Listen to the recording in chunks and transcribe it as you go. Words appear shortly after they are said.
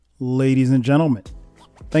Ladies and gentlemen,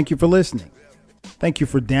 thank you for listening. Thank you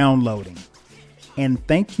for downloading. And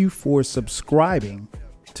thank you for subscribing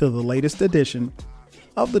to the latest edition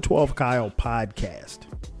of the 12 Kyle podcast.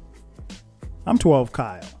 I'm 12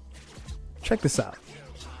 Kyle. Check this out.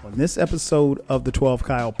 On this episode of the 12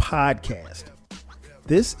 Kyle podcast,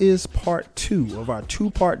 this is part 2 of our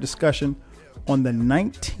 2-part discussion on the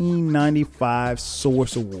 1995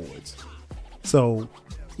 Source Awards. So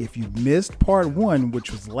if you missed part 1,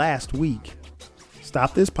 which was last week,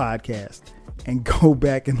 stop this podcast and go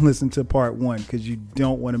back and listen to part 1 because you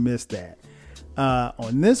don't want to miss that.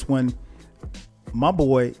 On this one, my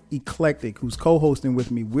boy Eclectik, who's co-hosting with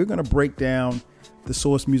me, we're going to break down the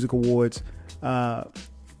Source Music Awards.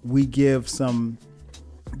 We give some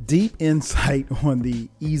deep insight on the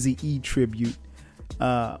Eazy-E tribute.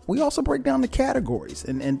 We also break down the categories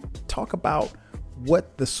and talk about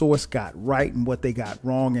what the Source got right and what they got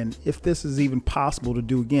wrong, and if this is even possible to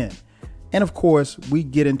do again. And of course, we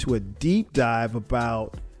get into a deep dive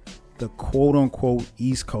about the quote unquote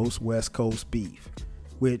East Coast, West Coast beef,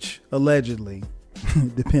 which allegedly,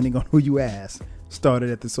 depending on who you ask,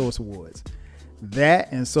 started at the Source Awards.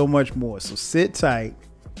 That and so much more. So sit tight.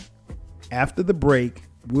 After the break,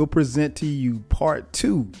 we'll present to you part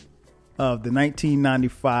 2 of the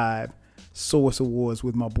 1995 Source Awards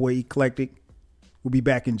with my boy Eclectik. We'll be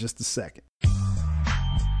back in just a second.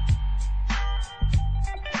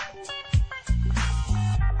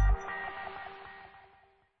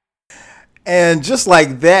 And just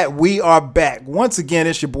like that, we are back. Once again,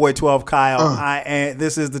 it's your boy 12 Kyle.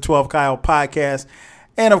 This is the 12 Kyle podcast.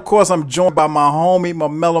 And of course, I'm joined by my homie, my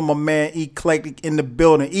mellow, my man, Eclectik in the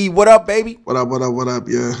building. E, what up, baby? What up, what up, what up?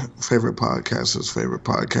 Yeah, favorite podcaster's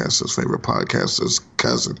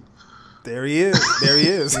cousin. There he is. There he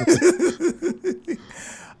is.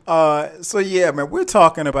 So yeah, man, we're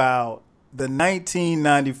talking about the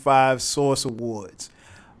 1995 Source Awards.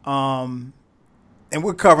 And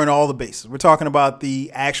we're covering all the bases. We're talking about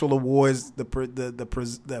the actual awards, the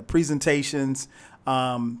presentations,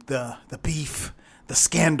 the beef, the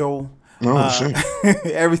scandal,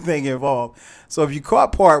 everything involved. So if you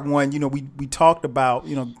caught part 1, we talked about,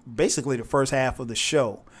 basically the first half of the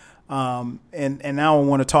show. And now I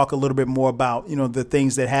want to talk a little bit more about, the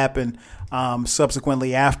things that happened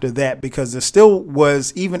subsequently after that, because there still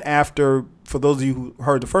was, even after, for those of you who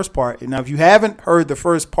heard the first part. And now, if you haven't heard the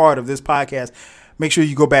first part of this podcast, make sure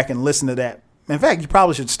you go back and listen to that. In fact, you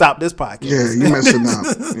probably should stop this podcast. Yeah, you're messing up.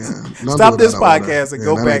 Yeah, stop this podcast and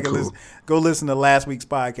go back and listen to last week's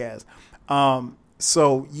podcast.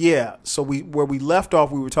 So where we left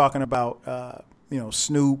off, we were talking about,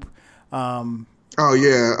 Snoop. We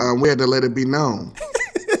had to let it be known.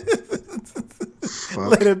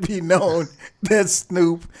 Let it be known that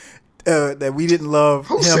Snoop, that we didn't love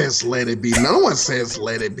Who him. says let it be known? No one says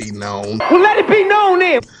let it be known. Well, let it be known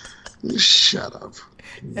then. Shut up.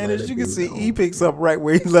 And as you can see, he picks up right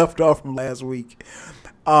where he left off from last week.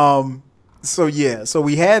 So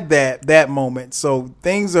we had that moment. So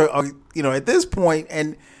things are, at this point,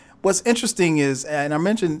 and what's interesting is, and I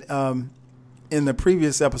mentioned in the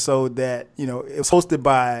previous episode that, it was hosted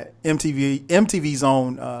by MTV's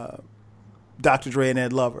own Dr. Dre and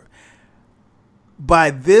Ed Lover.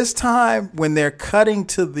 By this time, when they're cutting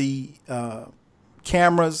to the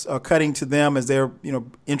cameras, or cutting to them as they're,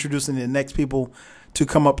 introducing the next people to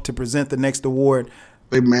come up to present the next award,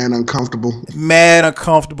 they mad uncomfortable.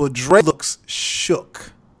 Dre looks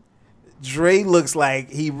shook. Dre looks like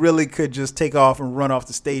he really could just take off and run off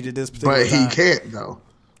the stage at this particular time. But he can't, though.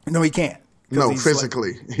 No, he can't. No,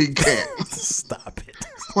 physically, he can't. Stop it.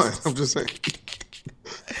 What? I'm just saying.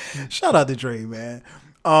 Shout out to Dre, man.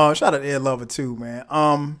 Shout out to Ed Lover too, man.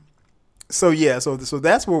 So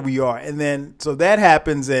that's where we are. And then, so that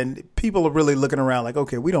happens and people are really looking around like,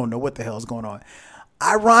 okay, we don't know what the hell's going on.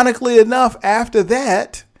 Ironically enough, after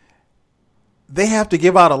that, they have to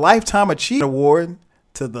give out a Lifetime Achievement Award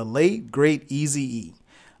to the late, great Eazy-E.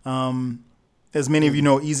 As many of you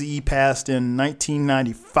know, Eazy-E passed in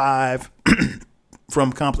 1995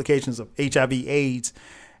 from complications of HIV/AIDS.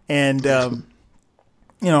 And, that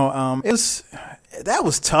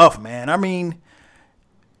was tough, man. I mean,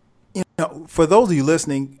 for those of you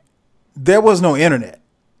listening, there was no internet.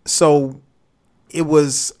 So it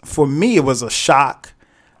was, for me, it was a shock.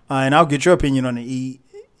 And I'll get your opinion on the E.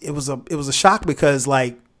 It was a shock because,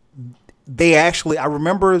 like, I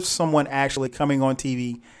remember someone actually coming on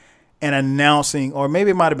TV and announcing, or maybe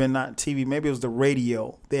it might have been not TV, maybe it was the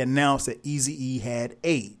radio. They announced that Eazy-E had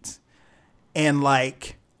AIDS. And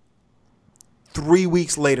like 3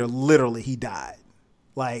 weeks later, literally, he died.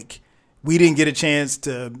 Like, we didn't get a chance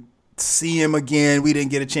to see him again. We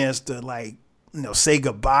didn't get a chance to, like, say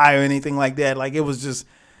goodbye or anything like that. Like it was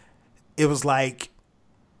like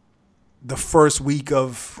the first week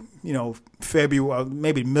of, February,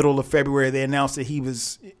 maybe middle of February, they announced that he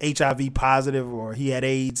was HIV positive or he had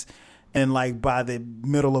AIDS. And like by the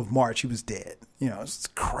middle of March, he was dead. It's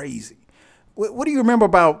crazy. What do you remember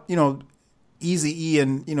about, Eazy-E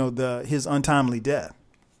and, his untimely death?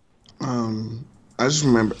 I just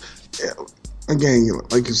remember, again,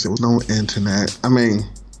 like you said, there was no internet. I mean,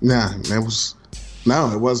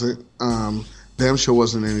 it wasn't. Damn sure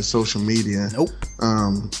wasn't any social media. Nope.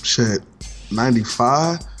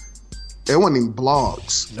 95, it wasn't even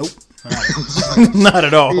blogs. Nope. Not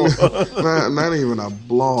at all. not even a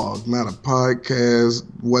blog, not a podcast,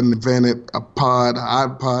 wasn't invented,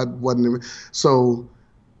 iPod wasn't even. So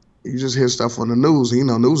you just hear stuff on the news.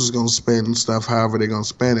 News is going to spin stuff however they're going to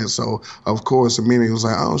spin it. So, of course, immediately it was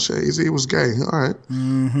like, oh, shit, he was gay. All right.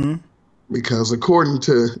 Mm-hmm. Because according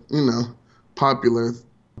to, popular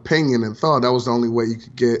opinion and thought, that was the only way you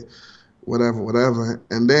could get whatever.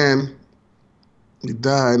 And then he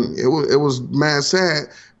died. It was mad sad.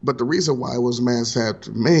 But the reason why it was mad sad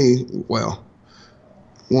to me, well,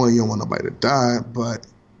 one, you don't want nobody to die, but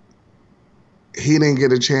he didn't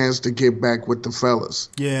get a chance to get back with the fellas.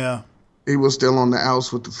 Yeah. He was still on the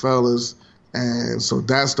outs with the fellas. And so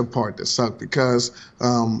that's the part that sucked because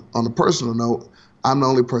on a personal note, I'm the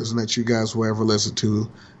only person that you guys will ever listen to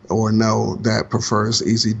or know that prefers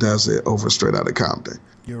Easy Does It over Straight Outta Compton.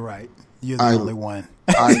 You're right. You're the only one.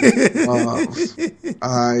 I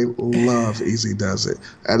love Easy Does It.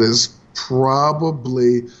 That is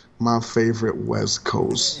probably my favorite West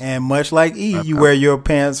Coast. And much like E, you wear your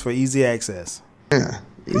pants for easy access. Yeah,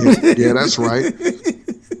 that's right.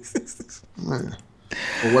 Man.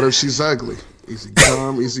 But what if she's ugly? Easy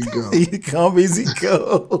come, easy go. Easy come, easy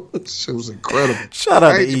go. Shit was incredible. Shout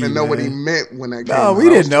out to E. I didn't even know what he meant when that came No, out. we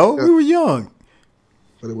didn't know. We were young.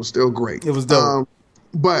 But it was still great. It was dope.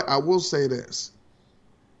 But I will say this.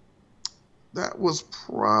 That was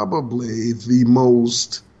probably the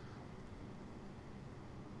most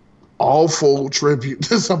awful tribute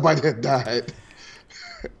to somebody that died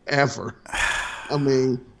ever. I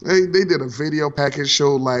mean, they did a video package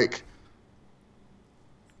show like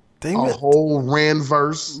a whole Ran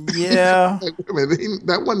verse. Yeah.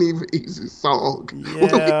 That wasn't even an easy song.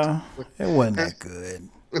 Yeah. It wasn't that good.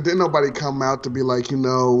 And then nobody come out to be like,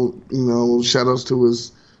 shout outs to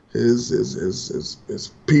his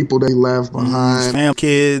people they left behind. His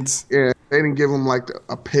kids. Yeah, they didn't give him like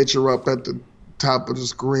a picture up at the top of the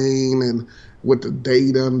screen and with the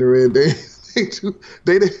date under it.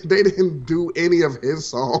 They didn't do any of his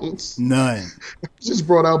songs. None. Just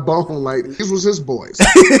brought out Bone like these was his boys.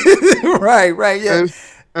 Right, yeah.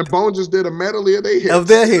 And Bone just did a medley of their hits. Of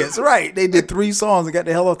their hits, right. They did 3 songs and got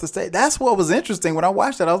the hell off the stage. That's what was interesting. When I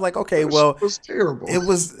watched that, I was like, okay, well. It was terrible.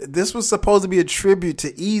 This was supposed to be a tribute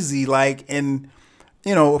to Eazy, and,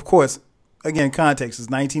 of course, again, context is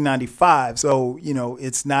 1995. So,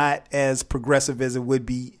 it's not as progressive as it would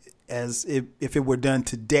be as if it were done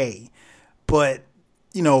today. But,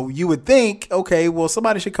 you would think, okay, well,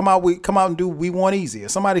 somebody should come out and do We Want Easy, or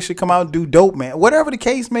somebody should come out and do Dope Man. Whatever the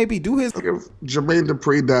case may be, do his. If Jermaine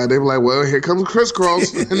Dupri died, they were like, well, here comes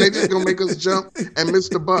Crisscross, and they just going to make us jump and miss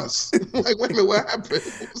the bus. Like, wait a minute, what happened?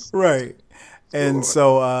 Right. And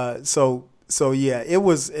so yeah, it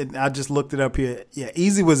was, and I just looked it up here. Yeah,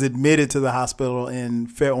 Eazy was admitted to the hospital on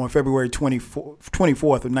February 24th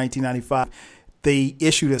of 1995. He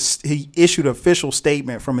issued an official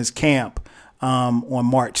statement from his camp on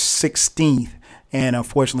March 16th, and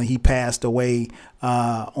unfortunately he passed away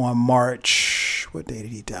on March. What day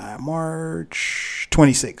did he die? March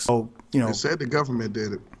 26th. So They said the government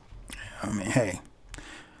did it. I mean, hey,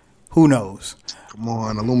 who knows? Come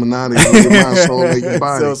on, Illuminati, your mind, soul, and your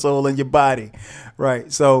body. Soul in your body,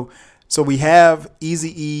 right? So we have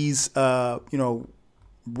Eazy-E's,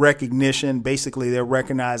 recognition. Basically, they're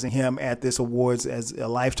recognizing him at this awards as a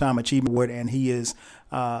Lifetime Achievement Award, and he is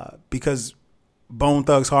because Bone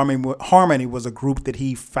Thugs Harmony was a group that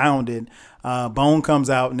he founded. Bone comes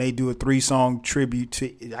out and they do a 3-song tribute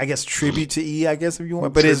to E, I guess if you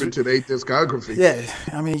want, but tribute to their discography. Yeah,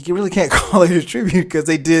 I mean you really can't call it a tribute because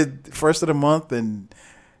they did First of the Month and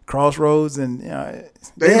Crossroads, and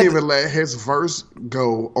they didn't even let his verse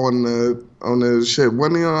go on the shit.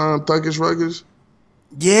 Wasn't he on Thuggish Ruggish?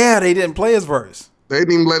 Yeah, they didn't play his verse. They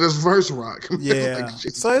didn't even let his verse rock. Yeah.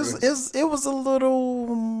 So it was a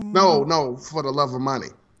little. No, For the Love of Money.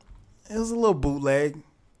 It was a little bootleg.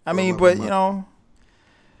 I mean, but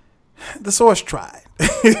the Source tried.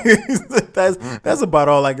 That's about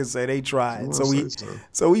all I can say. They tried.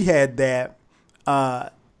 So we had that.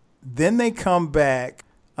 Then they come back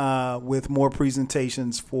with more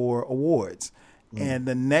presentations for awards. And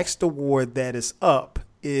the next award that is up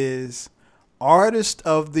is Artist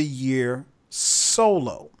of the Year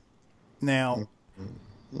Solo. Now,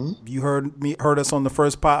 you heard us on the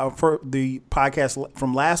the podcast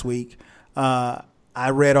from last week. I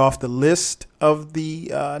read off the list of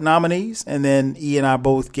the nominees, and then E and I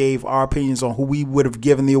both gave our opinions on who we would have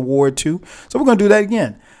given the award to. So we're going to do that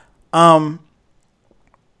again. The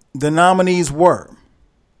nominees were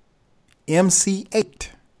MC8.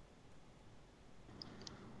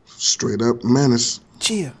 Straight up menace.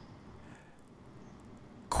 Chia.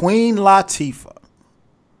 Queen Latifah.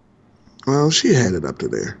 Well, she had it up to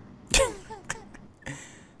there.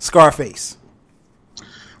 Scarface.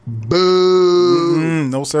 Boo.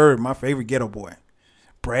 No, sir. My favorite ghetto boy.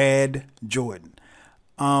 Brad Jordan.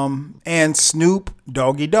 And Snoop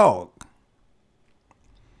Doggy Dogg.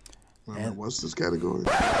 And what's this category?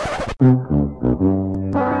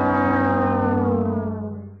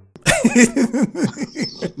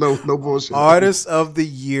 No bullshit. Artist of the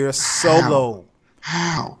Year Solo.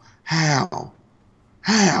 How?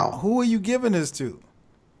 Who are you giving this to?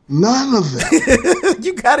 None of them.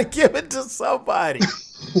 You got to give it to somebody.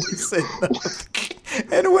 You said no.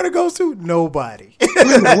 And the winner goes to nobody.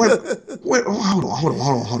 Wait, hold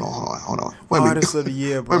on. Wait a Artist minute. of the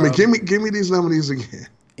Year, bro. Wait a minute. Give me these nominees again.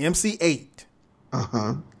 MC8.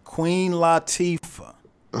 Uh-huh. Queen Latifah.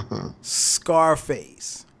 Uh-huh.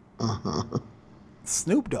 Scarface. Uh-huh.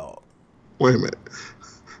 Snoop Dogg. Wait a minute.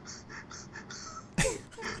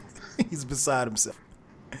 He's beside himself.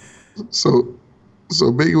 So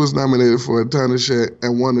Biggie was nominated for a ton of shit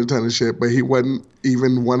and won a ton of shit, but he wasn't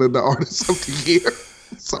even one of the artists of the year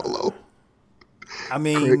solo. I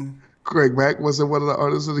mean, Craig Mack wasn't one of the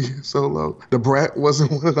artists of the year solo. The Brat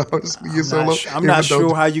wasn't one of the artists of the year solo. I'm not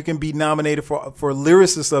sure how you can be nominated for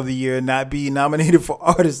lyricist of the year and not be nominated for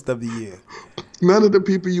artist of the year. None of the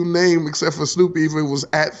people you name except for Snoop even was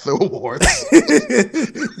at the awards.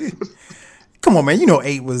 Come on, man. You know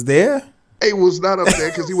 8 was there. 8 was not up there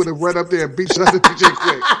because he would have run up there and beat shot at DJ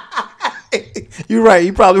Quick. You're right.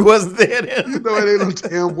 He probably wasn't there then. You know, it ain't no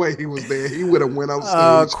damn way he was there. He would have went on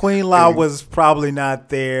stage. Queen La was probably not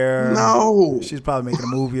there. No. She's probably making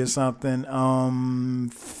a movie or something.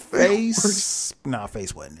 Face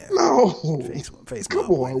wasn't there. No. Face Come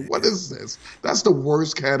on. What is this? That's the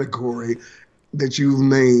worst category that you've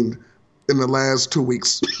named in the last 2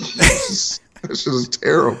 weeks. That shit is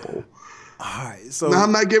terrible. All right, so no,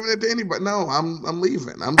 I'm not giving it to anybody. No, I'm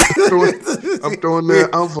leaving. I'm throwing the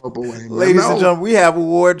envelope away. Ladies and gentlemen, we have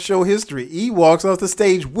award show history. E walks off the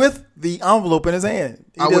stage with the envelope in his hand.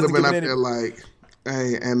 I would have been up there like,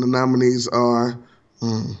 hey, and the nominees are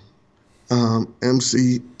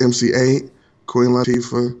MC8, Queen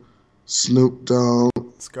Latifah, Snoop Dogg,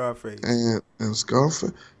 Scarface, and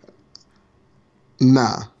Scarface.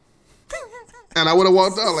 Nah. And I would have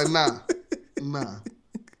walked out like, nah.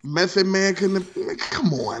 Method Man couldn't have,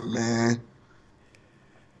 come on, man.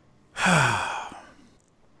 I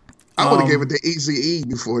would have gave it to Eazy-E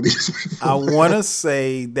before these people. I want to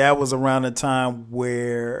say that was around the time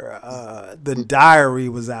where The Diary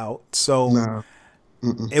was out, so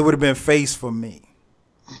it would have been Face for me.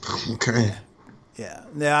 Okay. Yeah.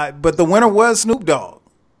 Now, but the winner was Snoop Dogg.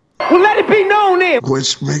 Well, let it be known then.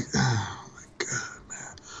 Which oh my God,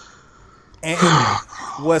 man. And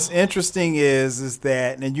what's interesting is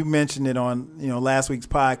that, and you mentioned it on last week's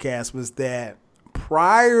podcast, was that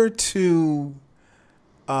prior to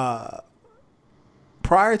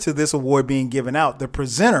this award being given out, the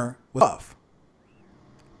presenter was Puff.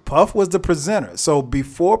 Puff was the presenter. So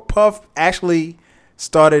before Puff actually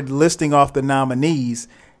started listing off the nominees,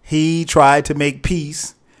 he tried to make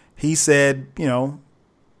peace. He said, and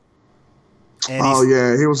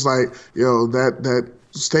he was like, yo, that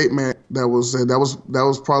statement that was said, that was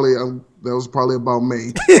probably about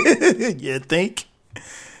me. You think?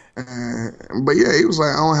 But yeah, he was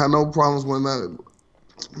like, I don't have no problems with that.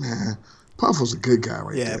 Man, Puff was a good guy,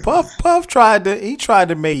 right there. Yeah, Puff tried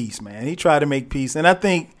to make peace, man. He tried to make peace, and I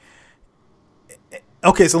think.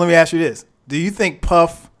 Okay, so let me ask you this: do you think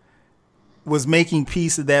Puff was making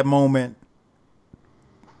peace at that moment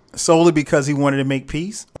solely because he wanted to make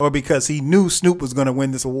peace, or because he knew Snoop was going to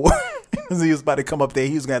win this award? Because he was about to come up there,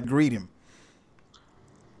 he was going to have to greet him.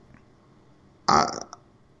 I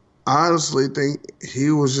honestly think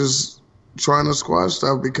he was just trying to squash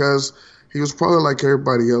stuff because he was probably like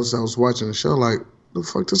everybody else that was watching the show, like, the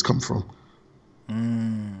fuck this come from?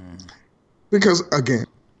 Because, again,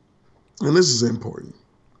 and this is important,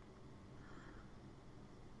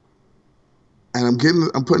 and I'm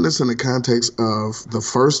putting this in the context of the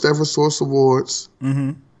first ever Source Awards,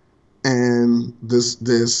 and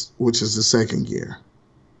this, which is the second year.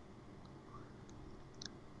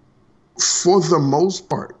 For the most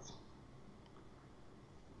part,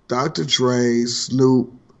 Dr. Dre,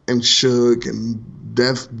 Snoop, and Suge, and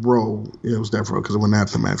Death Row, it was Death Row because it wasn't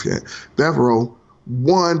Aftermath yet, Death Row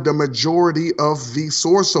won the majority of the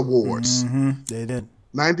Source Awards. Mm-hmm. They did.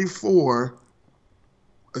 94,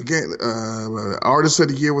 again, Artist of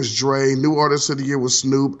the Year was Dre, New Artist of the Year was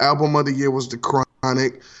Snoop, Album of the Year was The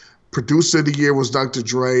Chronic, Producer of the Year was Dr.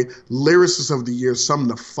 Dre, Lyricist of the Year, Something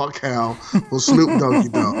the Fuck How, was Snoop Doggy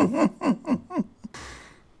Dogg.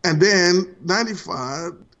 And then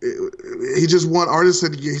 95, he just won Artist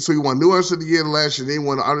of the Year. So he won New Artist of the Year last year. Then he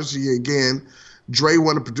won Artist of the Year again. Dre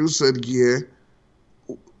won the Producer of the Year.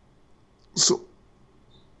 So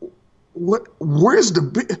what? Where's the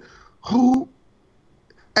big? Who?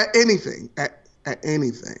 At anything,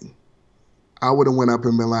 I would have went up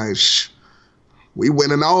and been like, "Shh, we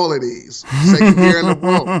winning all of these second year in a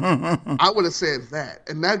row." I would have said that,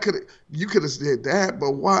 and you could have said that,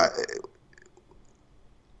 but why?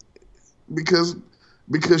 Because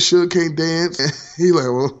Suge can't dance. He like,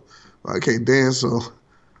 well, I can't dance, so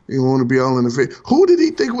he want to be all in the face. Who did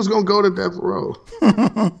he think was gonna go to Death Row?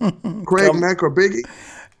 Craig Mack or Biggie?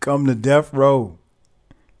 Come to Death Row.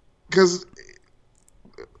 Because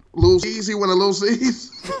Lil C's, he went to Lil C's.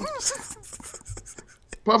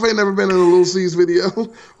 Puff ain't never been in a Lil C's video.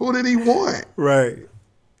 Who did he want? Right.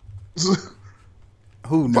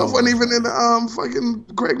 Who knows? Puff wasn't even in the fucking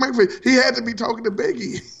Craig Mack video. He had to be talking to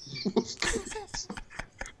Biggie.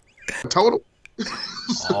 Total.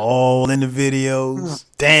 All in the videos,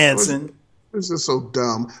 dancing. It's just so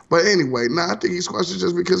dumb. But anyway, I think he squashed it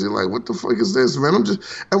just because he's like, what the fuck is this, man?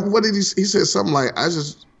 And what did he said something like, I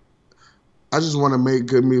just want to make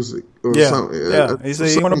good music or something. Yeah, he said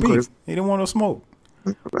he didn't want to beef. He didn't want to smoke.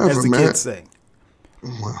 Whatever, as the kids say.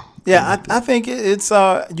 Well, yeah, I think it's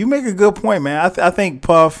you make a good point, man. I think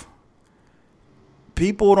Puff,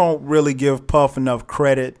 people don't really give Puff enough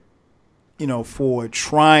credit, for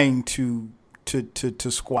trying to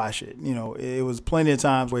squash it. It was plenty of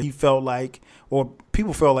times where he felt like, or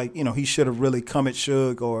people felt like, he should have really come at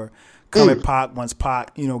Suge or come at Pac once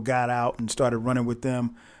Pac, got out and started running with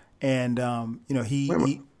them. And,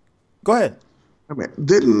 he go ahead. I mean,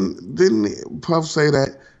 didn't Puff say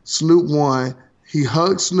that Snoop won? He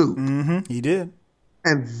hugged Snoop. Mm-hmm, he did.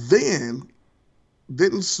 And then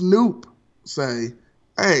didn't Snoop say,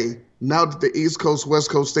 hey, now that the East Coast, West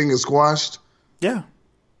Coast thing is squashed? Yeah.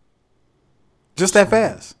 Just that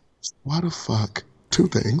fast. Why the fuck? Two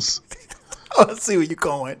things. Oh, let's see where you're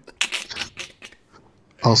going.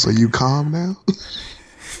 Oh, so you calm now?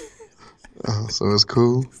 So it's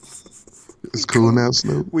cool? It's cool now,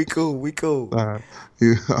 Snoop? We cool. We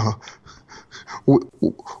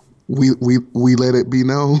let it be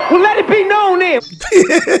known. Well, let it be known then.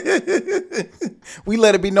 We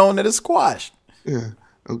let it be known that it's squashed. Yeah,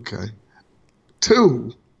 okay.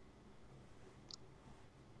 2.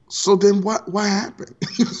 So then what happened?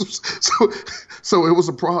 so it was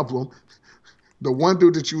a problem. The one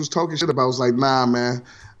dude that you was talking shit about was like, nah, man,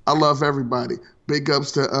 I love everybody. Big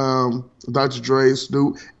ups to Dr. Dre,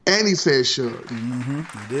 Snoop, and he said Suge. Mm-hmm,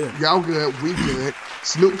 he did. Y'all good, we good.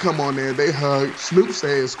 Snoop come on there, they hug. Snoop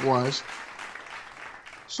said squash.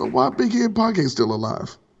 So why Biggie and Pac ain't still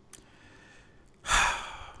alive?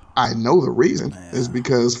 I know the reason is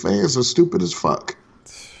because fans are stupid as fuck.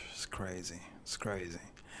 It's crazy.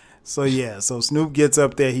 So Snoop gets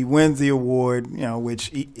up there, he wins the award,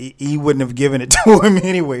 which he wouldn't have given it to him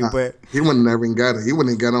anyway. But he wouldn't have even got it. He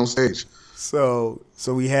wouldn't have got on stage. So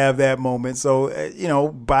we have that moment.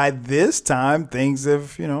 So by this time things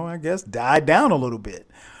have I guess died down a little bit,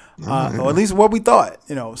 or at least what we thought.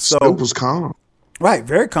 So Snoop was calm. Right,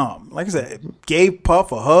 very calm. Like I said, gave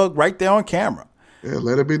Puff a hug right there on camera. Yeah,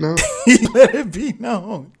 let it be known. Let it be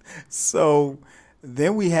known. So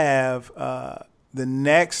then we have the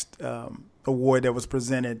next award that was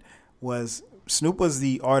presented was Snoop was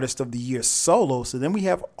the Artist of the Year solo. So then we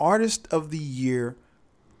have Artist of the Year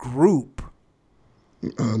group.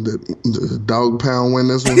 The Dog Pound win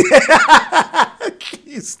this one.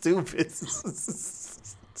 You stupid.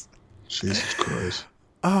 Jesus Christ.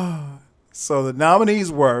 So the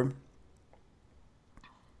nominees were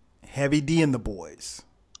Heavy D and the Boys.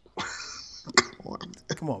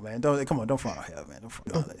 Come on, man. Don't front on hell, man.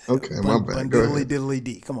 Okay, my bad. Go ahead. Diddly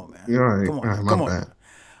D. Come on, man. All right. Come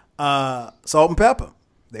on. Salt and Pepper.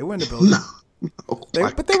 They were in the building.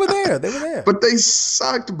 But they were there. But they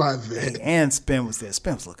sucked by then. Hey, and Spin was there.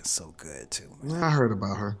 Spin was looking so good too. I heard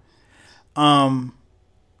about her.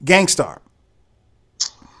 Gangstar.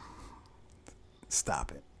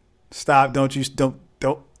 Stop it. Stop. Don't.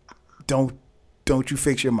 Don't you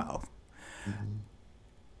fix your mouth. Mm-hmm.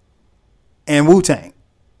 And Wu-Tang.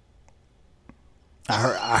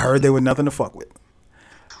 I heard they were nothing to fuck with.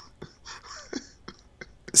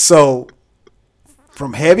 So,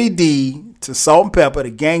 from Heavy D to Salt and Pepper to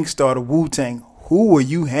Gang Starr to Wu-Tang, who were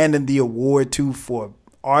you handing the award to for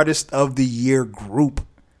Artist of the Year group?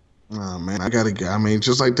 Oh, man,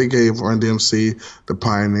 just like they gave Run DMC the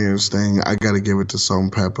Pioneers thing, I got to give it to Salt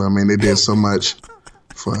and Pepper. I mean, they did so much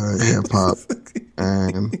for hip-hop,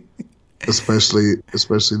 and especially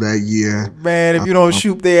that year. Man, if you don't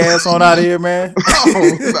shoot their ass on out of here, man.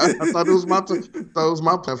 I thought it was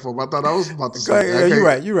my platform. I thought I was about to say. Go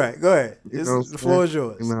ahead, you're right. Go ahead. The floor is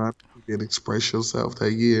yours. You can express yourself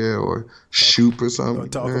that year, or shoot or something. Or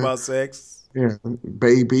talk about sex. Yeah,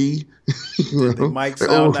 baby. The mic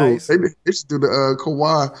sound nice. They should do the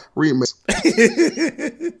Kawhi remix.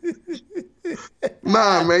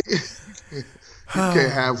 Nah, man. You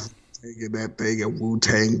can't have taking that thing and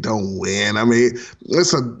Wu-Tang don't win. I mean,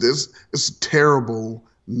 it's terrible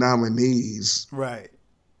nominees. Right.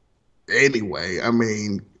 Anyway, I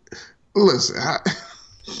mean, listen,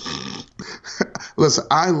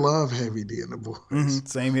 I love Heavy D and the Boys. Mm-hmm,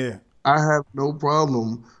 same here. I have no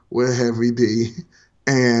problem with Heavy D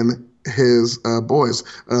and his boys.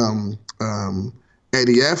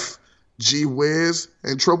 Eddie F, G Wiz,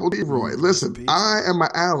 and Trouble D Roy. Listen, I am an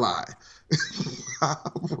ally.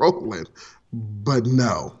 I'm rolling, but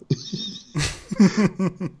no.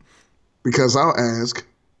 Because I'll ask,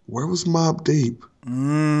 where was Mobb Deep?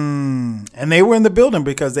 And they were in the building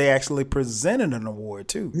because they actually presented an award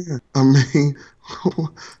too. Yeah, I mean,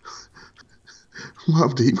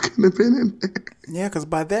 Mobb Deep couldn't have been in there. Yeah, because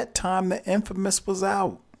by that time, The Infamous was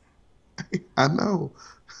out. I know.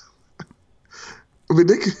 I mean,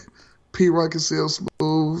 P-Rock and Seal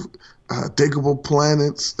Smooth, Diggable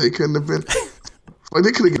Planets, they couldn't have been. Like,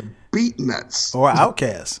 they could have got Beat Nuts. Or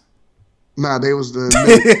Outkast. Nah, they was the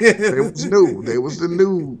new. They was the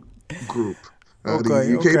new group.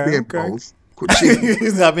 You can't be in both.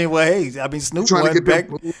 I mean, Snoop trying won to get back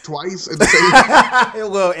booed twice. And say,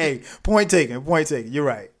 well, hey, point taken. You're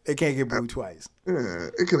right. They can't get booed twice. Yeah,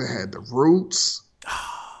 it could have had the Roots.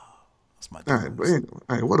 That's my. All right, but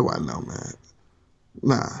anyway, what do I know, man?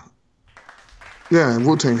 Nah. Yeah,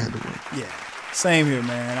 Wu-Tang had to win. Yeah, same here,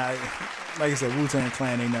 man. Like I said, Wu-Tang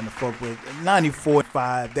Clan ain't nothing to fuck with. 94,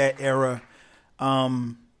 5, that era.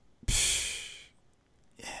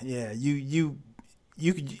 Yeah, you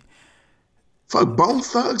could. Fuck, Bone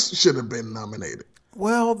Thugs should have been nominated.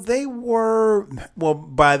 Well, they were. Well,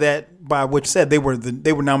 by what you said, they were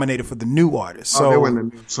nominated for the new artist. So they were in the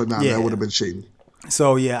new. So that would have been cheating.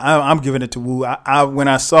 So yeah, I'm giving it to Wu. I when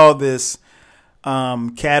I saw this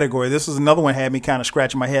category, this was another one that had me kind of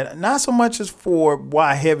scratching my head. Not so much as for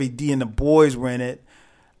why Heavy D and the Boys were in it.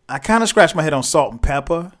 I kind of scratched my head on Salt and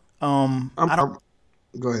Pepper. I don't.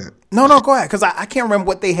 Go ahead. No, go ahead, because I can't remember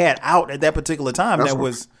what they had out at that particular time.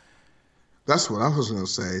 That's what I was going to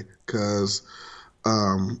say, because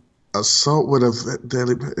Assault would have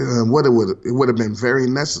it would have been very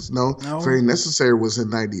necessary. No, Very Necessary was in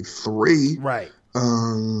 '93. Right.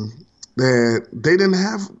 That they didn't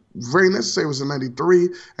have Very Necessary was in '93,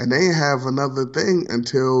 and they didn't have another thing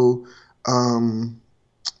until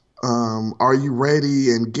Are You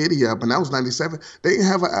Ready and Giddy Up, and that was '97. They didn't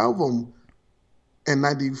have an album in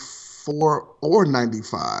 '94 or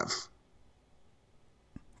 '95.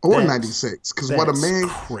 Or '96, because What a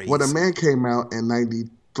Man came out in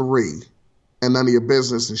 '93, and None of Your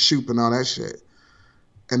Business and Shoop and all that shit,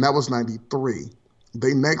 and that was '93.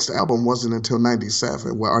 Their next album wasn't until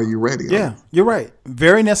 '97. Where Are You Ready? Yeah, you're right.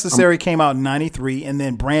 Very Necessary came out in '93, and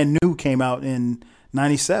then Brand New came out in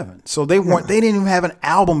 '97. So they weren't. They didn't even have an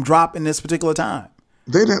album drop in this particular time.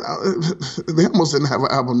 They didn't. They almost didn't have an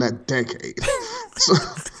album that decade. So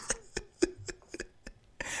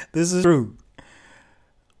this is true.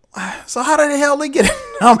 So how the hell they get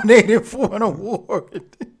nominated for an award?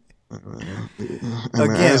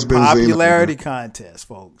 Again, popularity contest,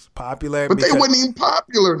 folks. Popularity, but they weren't even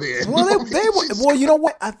popular then. Well, they were. Well, you know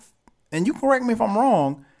what? And you correct me if I'm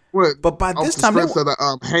wrong. What? But by this time, they were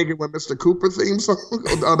the "Hanging with Mr. Cooper" theme song.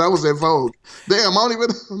 Oh, that was in Vogue. Damn, I don't even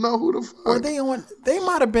know who the fuck. Were they on? They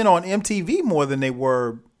might have been on MTV more than they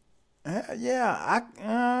were. Yeah,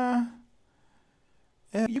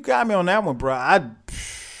 you got me on that one, bro.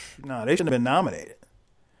 No, they shouldn't have been nominated.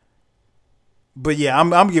 But yeah,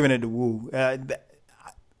 I'm giving it to Wu.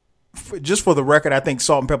 Just for the record, I think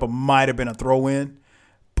Salt and Pepper might have been a throw-in.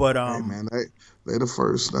 But hey man, they're the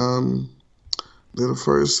first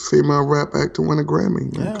female rap act to win a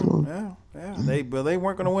Grammy. Man. Come on. Yeah. They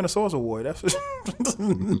weren't going to win a Source Award. That's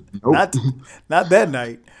nope. not that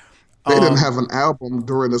night. They didn't have an album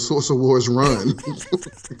during the Source Awards run.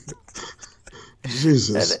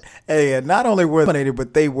 Jesus. And not only were they nominated,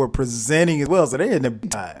 but they were presenting as well. So they had a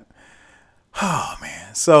time. Oh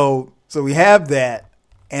man. So we have that.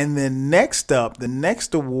 And then next up, the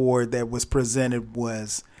next award that was presented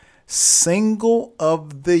was Single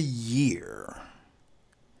of the Year.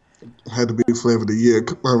 Had to be Flavor of the Year.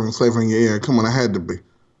 Flavor in Your Ear. Come on, it had to be.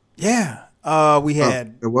 Yeah. We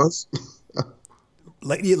had it was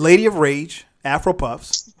Lady of Rage, Afro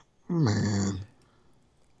Puffs. Man.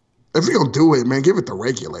 If you're gonna do it, man, give it to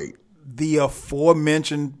Regulate. The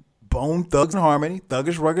aforementioned Bone Thugs and Harmony,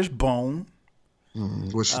 Thuggish Ruggish Bone.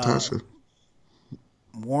 What's Tasha?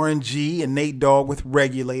 Warren G and Nate Dogg with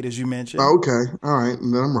Regulate, as you mentioned. Oh, okay. All right.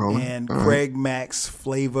 And then I'm rolling. And all Craig Mack's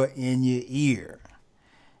Flavor in Your Ear.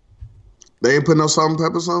 They ain't put no salt and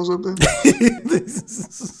pepper songs up there?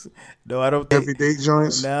 No, I don't think. Everyday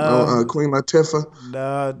joints? No. Queen Latifah?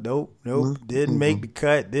 No, nope. Didn't make the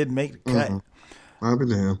cut. I'll be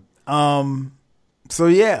damned. So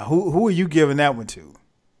yeah, who are you giving that one to?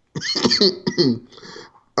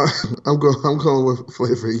 I'm going with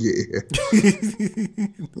Flavor of Your Ear.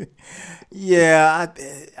 Yeah,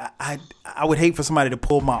 I would hate for somebody to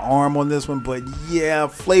pull my arm on this one, but yeah,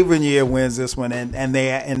 Flavor in Your Ear wins this one, and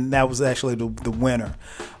that was actually the winner.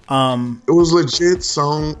 It was legit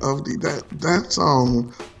song of that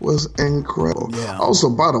song was incredible. Yeah. Also,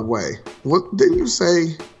 by the way, what didn't you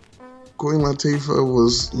say? Queen Latifah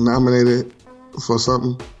was nominated for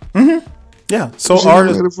something. Mm-hmm. Yeah,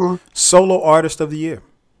 solo artist of the year.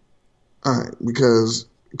 All right, because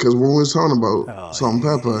when we were talking about Salt and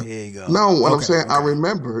Pepper, here you go. No, what I'm saying, I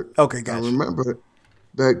remembered. Okay, gotcha. I remembered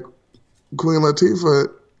that Queen Latifah,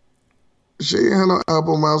 she had no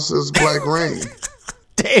album out since Black Rain.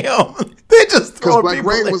 Damn, they just because Black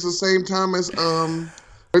Rain was the same time as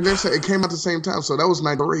they said it came out the same time, so that was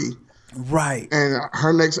 '93. Right. And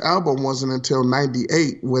her next album wasn't until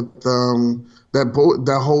 '98 with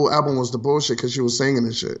that whole album was the bullshit because she was singing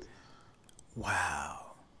and shit. Wow.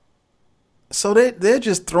 So they're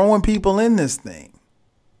just throwing people in this thing.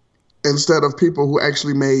 Instead of people who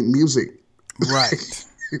actually made music. Right.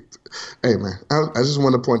 Hey, man, I just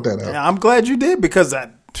want to point that out. Yeah, I'm glad you did because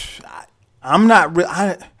I'm not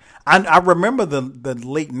 – I remember the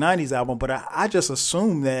late 90s album, but I just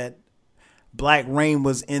assumed that Black Rain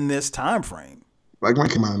was in this time frame. Black Rain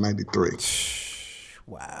came out in '93.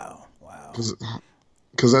 Wow.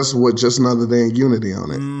 Because that's what Just Another Day in Unity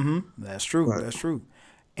on it. Mm-hmm. That's true. Right. That's true.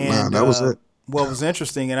 And that was it. What was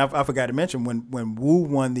interesting, and I forgot to mention, when Wu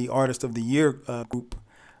won the Artist of the Year group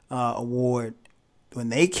award, when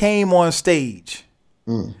they came on stage,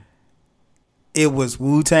 it was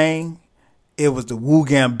Wu-Tang, it was the Wu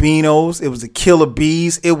Gambinos, it was the Killer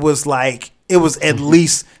Bees. It was at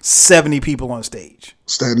least 70 people on stage.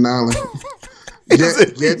 Staten Island.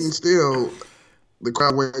 Yet and still, the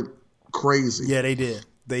crowd went crazy. Yeah, they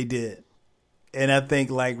did. And I think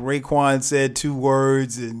like Raekwon said 2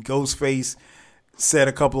 words and Ghostface said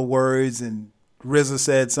a couple of words and RZA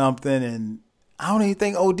said something and I don't even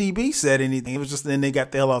think ODB said anything. It was just then they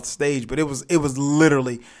got the hell off the stage. But it was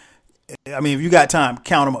literally, I mean, if you got time,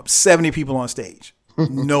 count them up. 70 people on stage.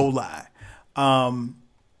 No lie.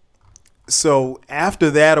 So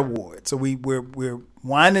after that award, so we're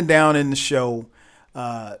winding down in the show.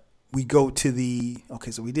 We go to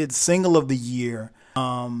so we did Single of the Year.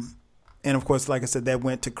 And, of course, like I said, that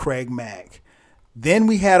went to Craig Mack. Then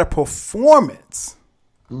we had a performance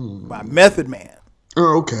by Method Man.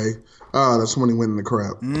 Oh, okay. That's when he went in the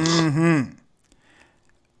crowd. Mm-hmm.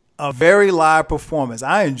 A very live performance.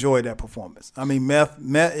 I enjoyed that performance. I mean,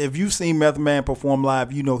 if you've seen Method Man perform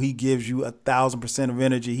live, you know he gives you 1,000% of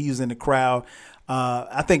energy. He's in the crowd.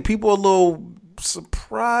 I think people are a little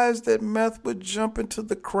surprised that Meth would jump into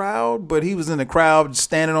the crowd, but he was in the crowd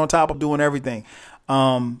standing on top of doing everything.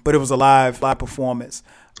 But it was a live performance.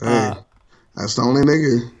 Hey, that's the only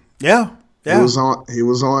nigga. Yeah. He was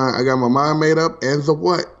on. I got my mind made up. And the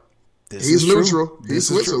what? He's neutral. True. He's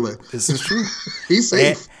Switzerland. This is true. He's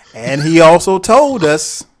safe. And he also told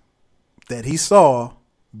us that he saw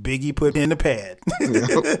Biggie put in the pad. Yeah.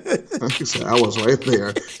 Like you said, I was right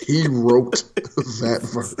there. He wrote that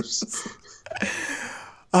verse.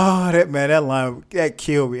 Oh, that line, that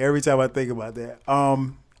killed me every time I think about that.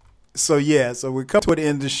 So we come to the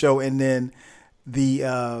end of the show, and then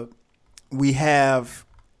we have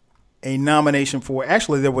a nomination for.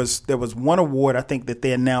 Actually, there was one award I think that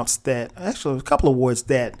they announced that actually a couple of awards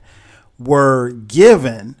that were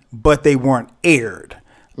given, but they weren't aired.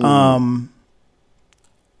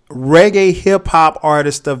 Reggae Hip Hop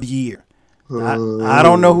Artist of the Year. I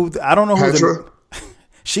don't know who. Petra?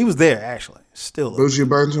 She was there actually. Still. Buju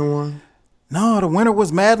Banton won? No, the winner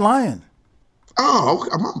was Mad Lion. Oh, okay.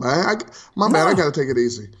 My bad. I got to take it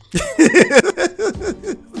easy.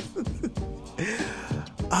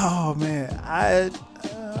 Oh, man. I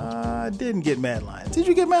didn't get Mad Lion. Did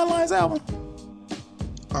you get Mad Lion's album?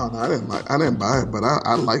 Oh, no, I didn't buy it, but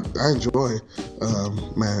I enjoy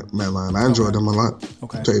Mad Lion. I enjoyed him a lot.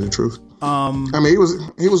 Okay. To tell you the truth. I mean, he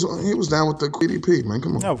was down with the QDP, man.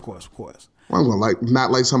 Come on. Of course. I'm gonna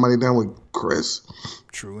not like somebody down with Chris.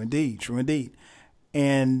 True indeed.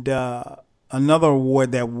 And another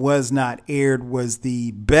award that was not aired was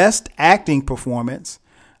the Best Acting Performance.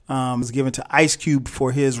 Was given to Ice Cube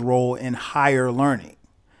for his role in Higher Learning.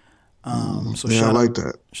 I like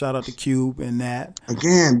that. Shout out to Cube in that.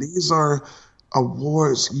 Again, these are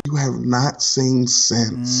awards you have not seen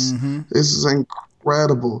since. Mm-hmm. This is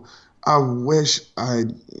incredible. I wish I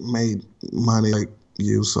made money like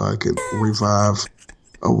you so I could revive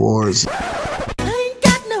awards. I ain't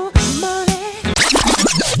got no money.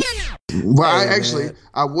 Well,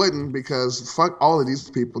 I wouldn't, because fuck all of these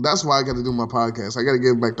people. That's why I got to do my podcast. I got to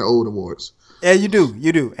give back to old awards. Yeah, you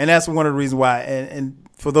do. And that's one of the reasons why. And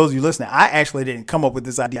for those of you listening, I actually didn't come up with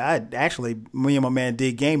this idea. Me and my man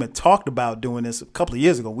Dig Game had talked about doing this a couple of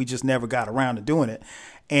years ago. We just never got around to doing it.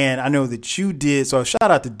 And I know that you did. So shout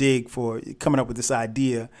out to Dig for coming up with this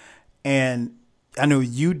idea. And I know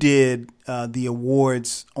you did the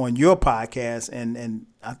awards on your podcast. And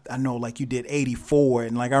I know like you did 84.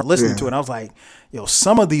 And like I was listening to it, and I was like,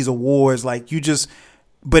 some of these awards, like you just,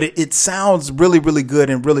 but it sounds really, really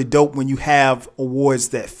good and really dope when you have awards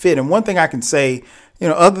that fit. And one thing I can say,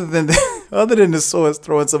 other than the Source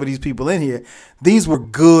throwing some of these people in here, these were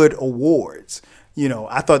good awards.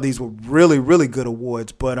 I thought these were really, really good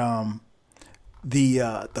awards. But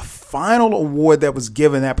the final award that was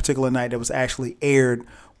given that particular night that was actually aired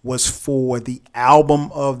was for the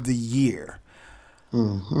Album of the Year.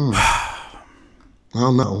 Mm-hmm. I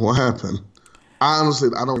don't know what happened. Honestly,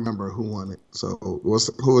 I don't remember who won it. So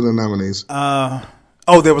who are the nominees?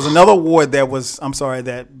 There was another award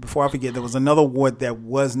before I forget, there was another award that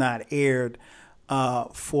was not aired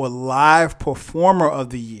for Live Performer of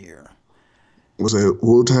the Year. Was it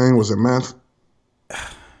Wu-Tang? Was it Meth?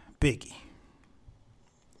 Biggie.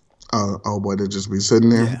 Oh boy, they'd just be sitting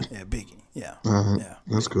there? Yeah, Biggie. Yeah. Yeah.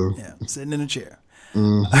 That's cool. Yeah, sitting in a chair.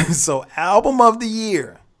 Mm-hmm. So, Album of the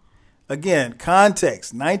Year. Again,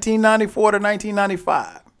 context, 1994 to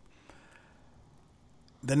 1995.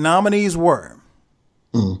 The nominees were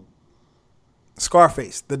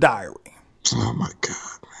Scarface, The Diary. Oh, my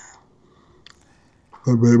God,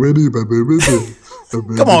 man.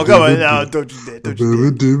 Come on. No, don't do that.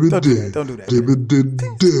 Don't do that.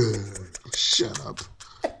 Shut up.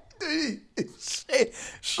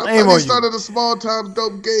 Shame on you. Started a small time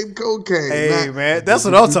dope game cocaine. Hey, man, that's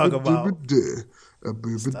what I'm talking about.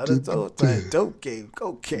 Dope game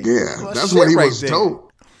cocaine. Yeah, that's when he was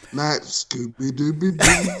dope. Not Scooby Dooby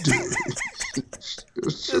Doo.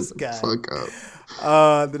 This guy. Fuck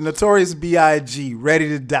up. The Notorious B.I.G. Ready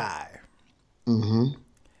to Die. Mm-hmm.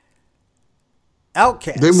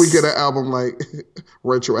 Outkast. Then we get an album like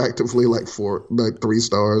retroactively like 3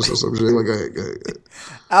 stars or some shit. Like, go ahead.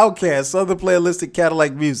 Outkast, Southern Playalistic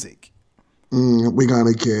Cadillac Music. We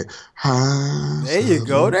gonna get high. There you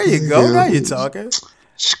go. Now you're talking.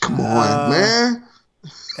 Come on, man.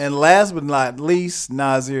 And last but not least,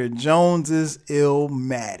 Nasir Jones's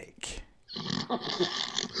Illmatic.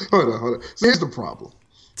 Hold on. So here's the problem.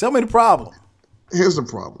 Tell me the problem. Here's the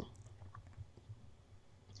problem.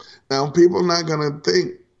 Now, people are not going to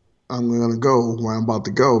think I'm going to go where I'm about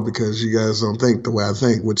to go because you guys don't think the way I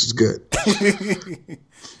think, which is good.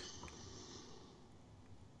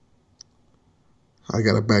 I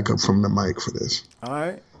got to back up from the mic for this. All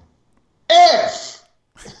right. If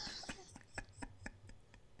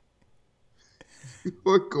you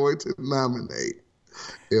are going to nominate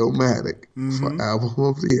Illmatic for Album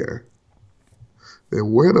of the Year,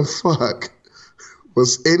 then where the fuck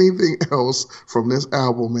was anything else from this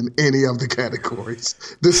album in any of the categories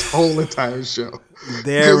this whole entire show?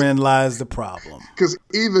 Therein lies the problem. Because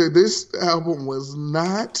either this album was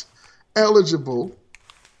not eligible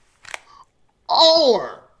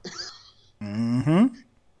or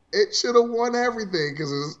it should have won everything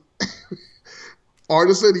because it's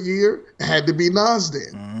Artist of the Year had to be Nas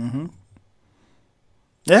then. Mm-hmm.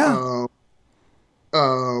 Yeah.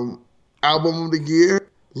 Album of the Year,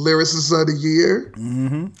 Lyricist of the Year.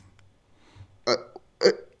 Mm-hmm.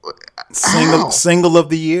 Single of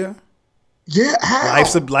the Year. Yeah, how?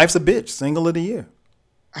 Life's a Bitch, Single of the Year.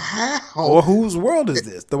 How? Or whose world is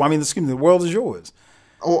this? The world is yours.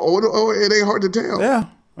 Or it ain't hard to tell.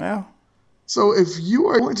 Yeah. So if you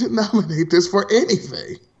are going to nominate this for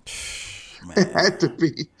anything, it had to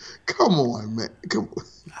be. Come on, man. Come on.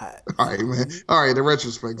 All right, man. All right, in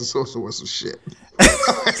retrospect, the Source was some shit.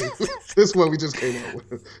 This is what we just came up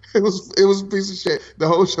with. It was a piece of shit. The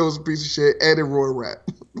whole show was a piece of shit, and it Roy rap.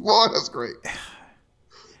 Boy, that's great.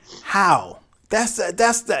 How? That's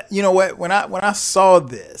that. You know what? When I saw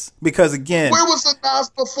this, because again, where was the Nas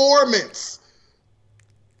performance?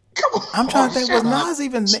 Come on. I'm trying to think. Was Nas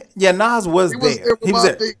even there? Yeah, Nas was there. He was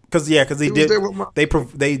there because he did. They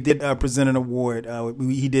did present an award.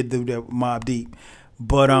 He did the Mobb Deep,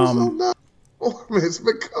 but performance.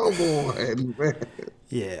 But come on, man.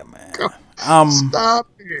 Yeah, man. Stop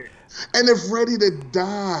it. And if Ready to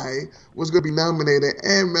Die was going to be nominated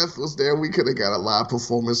and Meth was there, we could have got a live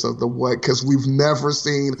performance of the What, because we've never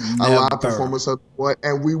seen a live performance of the What,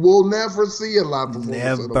 and we will never see a live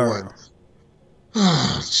performance of the What.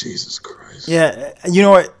 Oh, Jesus Christ. Yeah, you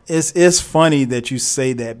know what? It's funny that you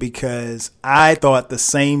say that, because I thought the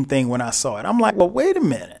same thing when I saw it. I'm like, well, wait a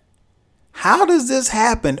minute. How does this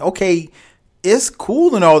happen? Okay, it's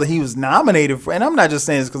cool and all that he was nominated for, and I'm not just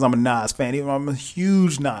saying this because I'm a Nas fan, even though I'm a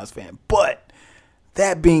huge Nas fan. But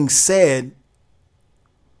that being said,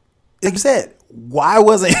 like you said, why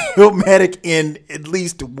wasn't Illmatic in at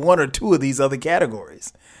least one or two of these other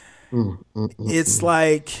categories? It's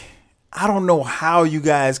like, I don't know how you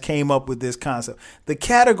guys came up with this concept. The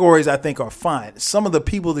categories, I think, are fine. Some of the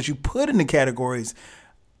people that you put in the categories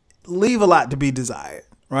leave a lot to be desired,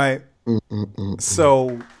 right?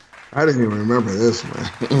 So I didn't even remember this, man.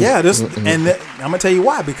 Yeah, I'm gonna tell you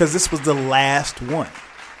why. Because this was the last one.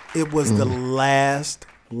 It was the last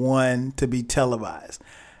one to be televised.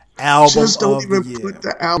 Album Just don't of the even year. put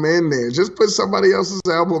the album in there. Just put somebody else's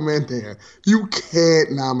album in there. You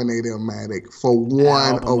can't nominate Illmatic for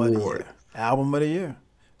one award. Album of the year.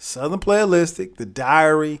 Southern Playalistic, The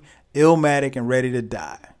Diary, Illmatic, and Ready to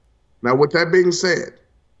Die. Now, with that being said,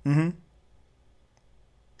 I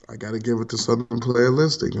got to give it to Southern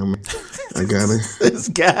Playalistic. I mean, I got to. This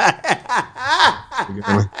guy.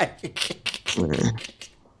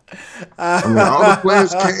 I mean, all the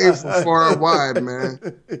players came from far and wide, man.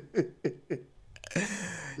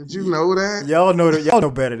 Did you know that? Y'all know that. Y'all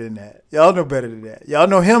know better than that. Y'all know better than that. Y'all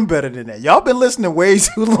know him better than that. Y'all been listening way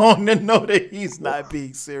too long to know that he's not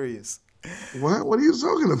being serious. What? What are you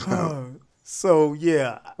talking about? So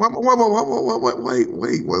yeah. Wait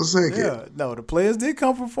 1 second. Yeah, no, the players did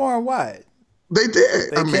come from far and wide. They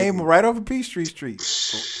did. They came right off of Peachtree Street.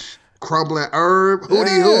 Crumbling Herb,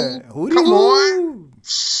 Hootie Hoo. Hootie Come Hoo. on.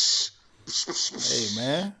 Hey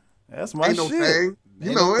man, that's my Ain't shit. no thing. You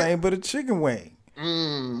Ain't know no it. thing but a chicken wing.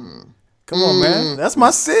 Come on, man. That's my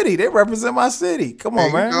city. They represent my city. Come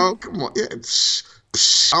on, man. Come on. Yeah. I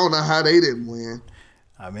don't know how they didn't win.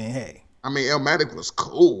 I mean, hey. I mean, Illmatic was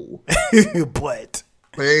cool, but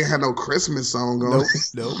they ain't had no Christmas song on.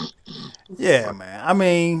 Nope. Yeah, man. I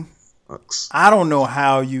mean, I don't know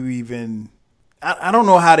how you even. I don't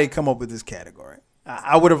know how they come up with this category.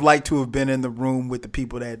 I would have liked to have been in the room with the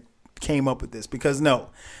people that came up with this, because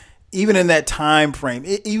even in that time frame,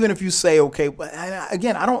 even if you say, okay, but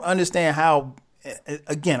again, I don't understand how.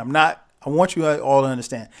 Again, I want you all to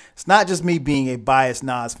understand. It's not just me being a biased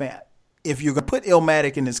Nas fan. If you're going to put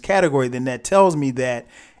Illmatic in this category, then that tells me that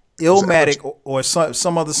Illmatic or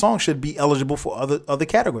some other song should be eligible for other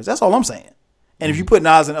categories. That's all I'm saying. And if you put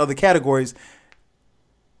Nas in other categories,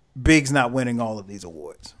 Big's not winning all of these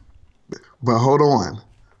awards. But hold on.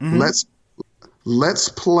 Let's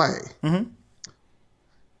play.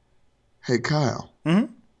 Hey, Kyle. Who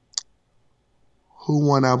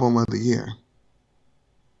won Album of the Year?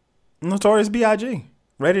 Notorious B.I.G.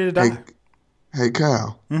 Ready to Die. Hey,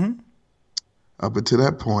 Kyle. Up until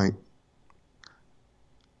that point,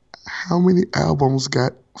 how many albums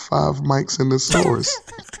got 5 mics in the stores?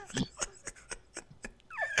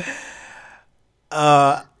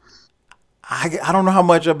 I don't know how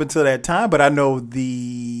much up until that time, but I know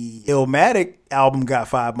the Illmatic album got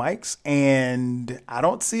 5 mics, and I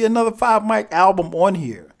don't see another 5 mic album on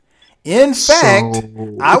here. In fact,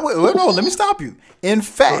 let me stop you. In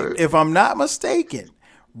fact, if I'm not mistaken,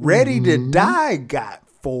 Ready to Die got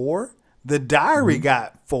 4. The Diary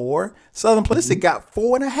got 4. Southern Playalistic got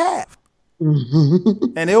 4.5.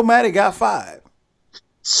 And Illmatic got 5.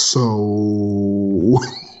 So,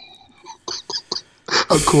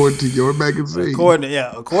 according to your magazine.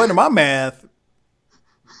 According to my math,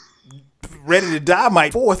 Ready to Die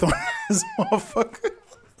might 4th on this motherfucker.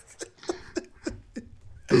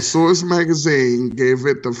 The Source magazine gave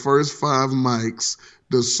it the first 5 mics.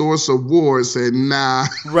 The Source Award said, nah.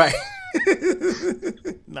 Right.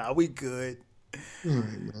 Nah, we good. All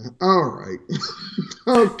right, man. All right.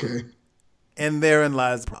 Okay. And therein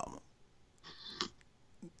lies the problem.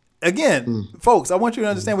 Again, folks, I want you to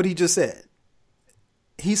understand what he just said.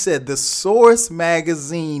 He said the Source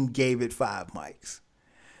magazine gave it 5 mics.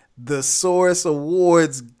 The Source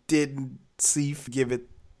Awards didn't give it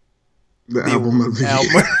the album of the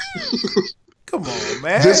year. Come on,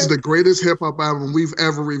 man. This is the greatest hip hop album we've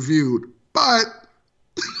ever reviewed, but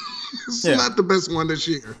it's not the best one this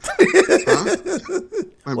year.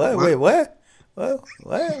 Huh? What? Wait, what? What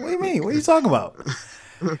do you mean? What are you talking about?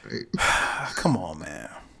 Come on, man.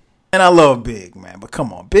 And I love Big, man, but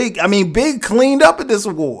come on. Big cleaned up at this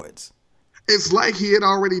awards. It's like he had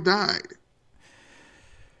already died.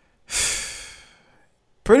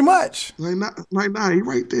 Pretty much. He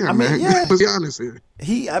right there, man. Yeah. Let's be honest here.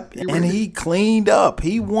 He cleaned up.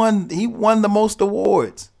 He won the most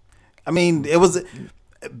awards. I mean, it was a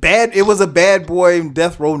bad boy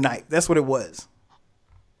death row night. That's what it was.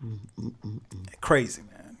 Crazy,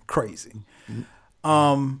 man. Crazy.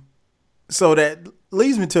 So that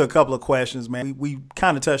leads me to a couple of questions, man. We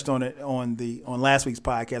kind of touched on it on last week's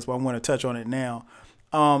podcast, but I want to touch on it now.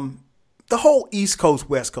 The whole East Coast,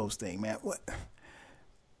 West Coast thing, man. What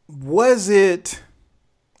was it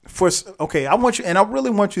for? Okay, I really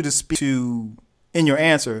want you to speak to, in your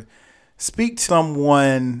answer, speak to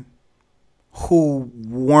someone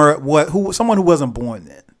someone who wasn't born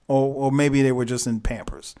then, or maybe they were just in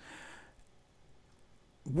Pampers.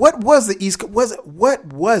 What was the East Coast? What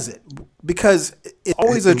was it? Because it's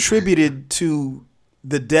always attributed to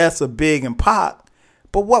the deaths of Big and Pac,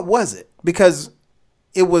 but what was it? Because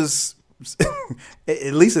it was,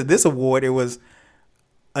 at least at this award, it was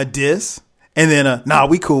a diss, and then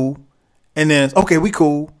we cool, and then okay, we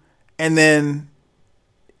cool, and then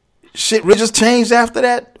shit really just changed after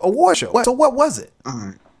that award show. So what was it? All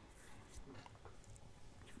right.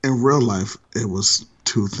 In real life, it was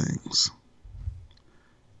two things.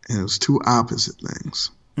 And it was two opposite things.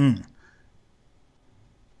 The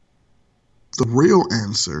real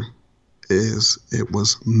answer is it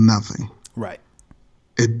was nothing. Right.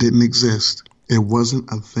 It didn't exist. It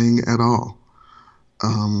wasn't a thing at all.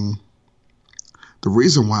 The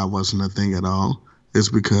reason why it wasn't a thing at all is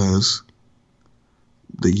because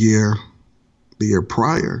the year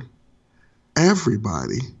prior,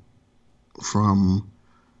 everybody from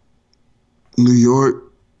New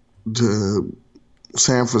York to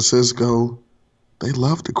San Francisco, they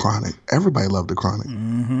loved the Chronic. Everybody loved the Chronic.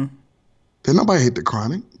 Mm-hmm. Didn't nobody hate the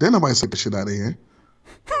Chronic. Didn't nobody take the shit out of here.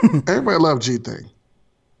 Everybody loved G-Thing.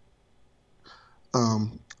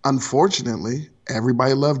 Unfortunately,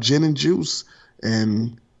 everybody loved Gin and Juice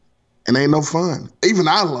and Ain't No Fun. Even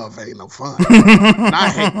I love Ain't No Fun.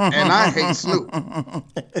 and I hate Snoop.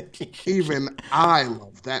 Even I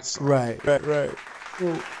love that song. Right. Well,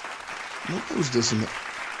 nobody was dissing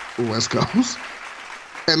the West Coast.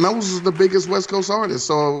 And those are the biggest West Coast artists.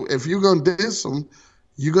 So if you're going to diss them,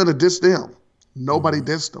 you're going to diss them. Nobody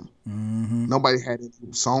dissed them. Mm-hmm. Nobody had a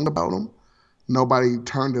song about them. Nobody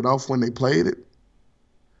turned it off when they played it.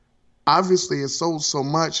 Obviously, it sold so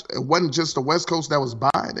much. It wasn't just the West Coast that was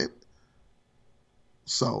buying it.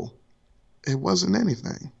 So it wasn't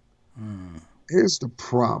anything. Here's the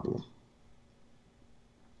problem.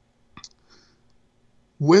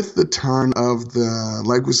 With the turn of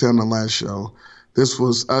like we said on the last show, this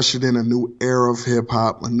was ushered in a new era of hip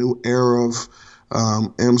hop, a new era of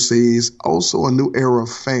MCs, also a new era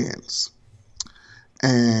of fans.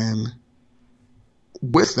 And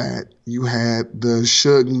with that, you had the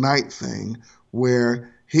Suge Knight thing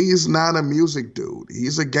where he's not a music dude.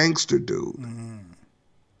 He's a gangster dude. Mm-hmm.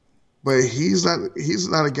 But he's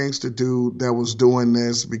not a gangster dude that was doing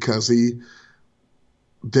this because he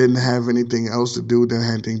didn't have anything else to do, didn't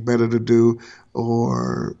have anything better to do,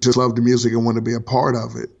 or just loved the music and wanted to be a part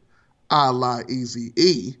of it. A la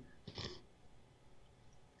Eazy-E.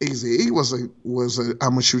 Eazy-E was a I'm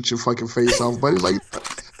gonna shoot your fucking face off, but he's like,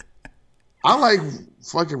 I like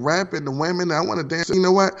fucking rapping the women. I want to dance. You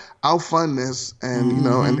know what? I'll fund this, and you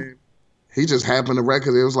know, and then he just happened to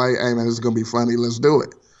record. It was like, hey man, this is gonna be funny. Let's do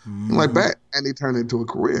it. I'm like that, and he turned it into a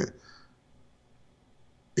career.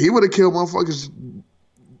 He would have killed motherfuckers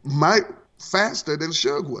faster than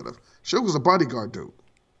Suge would have. Suge was a bodyguard dude.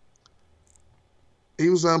 He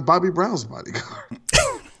was Bobby Brown's bodyguard.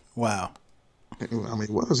 Wow. I mean,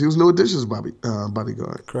 he was New Edition's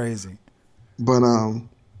bodyguard. Crazy. But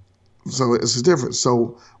so it's different.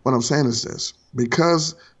 So what I'm saying is this: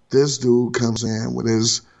 because this dude comes in with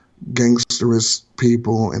his gangsterous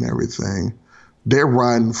people and everything, they're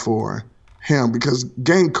riding for him because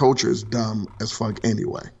gang culture is dumb as fuck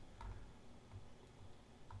anyway.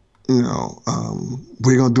 You know,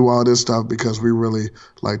 we're going to do all this stuff because we really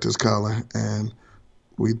like this color and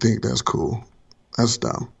we think that's cool. That's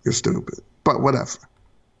dumb. You're stupid. But whatever.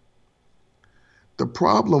 The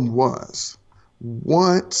problem was,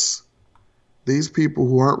 once these people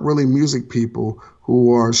who aren't really music people,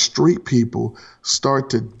 who are street people, start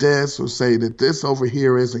to diss or say that this over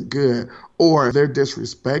here isn't good, or they're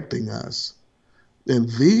disrespecting us, then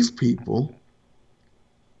these people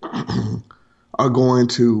are going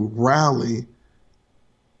to rally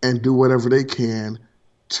and do whatever they can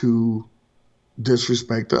to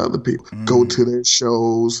disrespect the other people. Go to their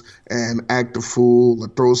shows and act a fool or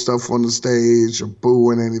throw stuff on the stage or boo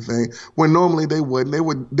and anything, when normally they wouldn't. They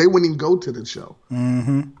wouldn't even go to the show.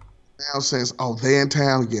 Now says, oh, they in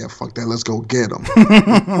town? Yeah, fuck that. Let's go get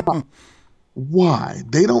them. Why?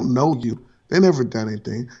 They don't know you. They never done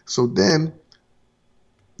anything. So then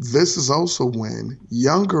this is also when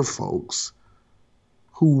younger folks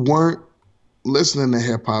who weren't listening to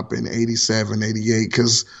hip hop in 87, 88,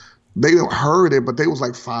 because they don't heard it, but they was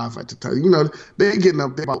like 5 at the time. You know, they're getting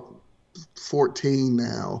up there about 14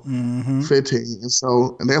 now, 15.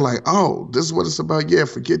 And they're like, oh, this is what it's about. Yeah,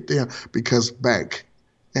 forget them. Because back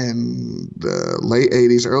in the late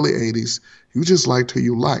 80s, early 80s, you just liked who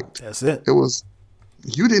you liked. That's it. It was,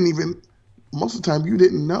 you didn't even, most of the time, you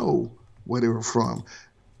didn't know where they were from.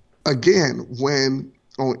 Again, when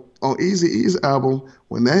on Eazy-E's album,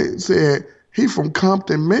 when they said, he from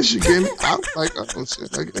Compton, Michigan. I was like, oh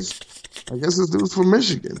shit, I guess this dude's from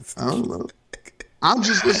Michigan. I don't know. I'm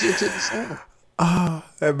just listening to the song. Oh,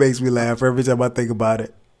 that makes me laugh every time I think about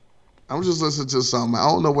it. I'm just listening to the song, man. I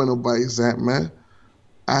don't know where nobody's at, man.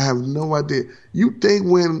 I have no idea. You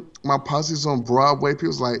think when my posse's on Broadway,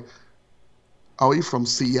 people's like, oh, he from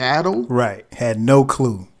Seattle? Right. Had no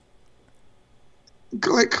clue.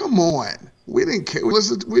 Like, come on. We didn't care. We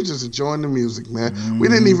just enjoying the music, man. We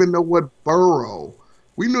didn't even know what borough.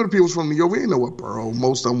 We knew the people was from New York. We didn't know what borough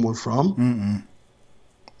most of them were from.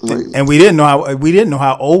 Like, and we didn't know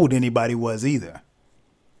how old anybody was either.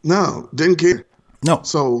 No, didn't care. No.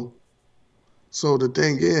 So the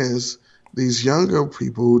thing is, these younger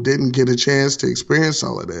people who didn't get a chance to experience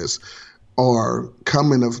all of this are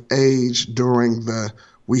coming of age during the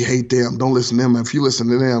we hate them, don't listen to them. If you listen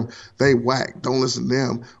to them, they whack. Don't listen to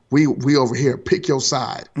them. We over here. Pick your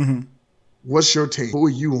side. What's your team? Who are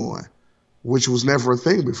you on? Which was never a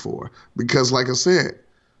thing before. Because like I said,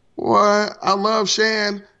 boy, I love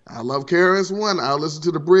Shan. I love KRS-One. I'll listen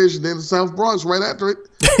to The Bridge and then the South Bronx right after it.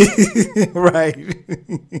 Right.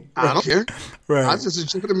 I don't care. Right. I just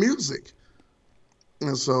enjoy the music.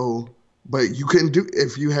 And so, but you couldn't do,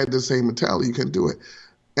 if you had the same mentality, you couldn't do it.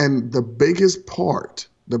 And the biggest part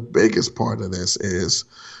of this is,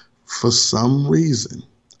 for some reason,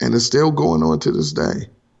 and it's still going on to this day,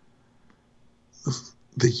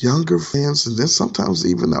 the younger fans, and then sometimes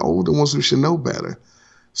even the older ones who should know better,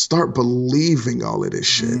 start believing all of this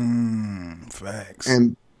shit. Facts.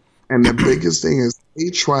 And the biggest thing is they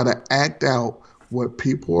try to act out what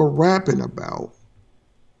people are rapping about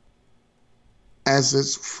as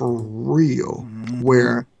it's for real,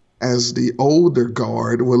 where as the older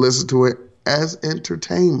guard will listen to it as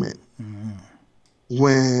entertainment.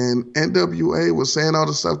 When NWA was saying all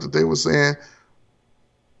the stuff that they were saying,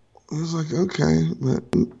 it was like, okay, but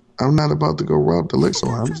I'm not about to go rob the liquor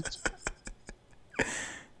store. I'm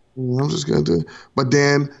just gonna do it. But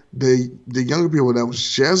then the younger people that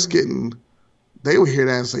was just getting, they would hear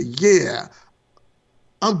that and say, yeah,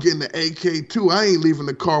 I'm getting the AK too. I ain't leaving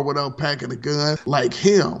the car without packing a gun like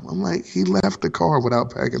him. I'm like, he left the car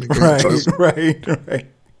without packing a gun.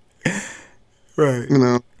 Right. You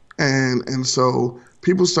know, and so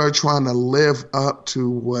people start trying to live up to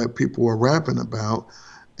what people were rapping about,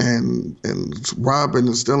 and robbing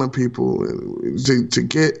and stealing people to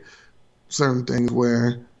get certain things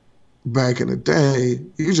where back in the day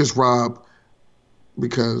you just rob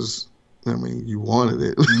because, I mean, you wanted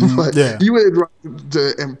it. But yeah. You wouldn't rob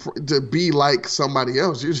to be like somebody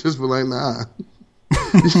else. You just be like, nah.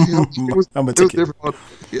 It was different.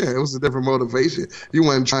 Yeah, it was a different motivation. You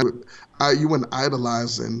weren't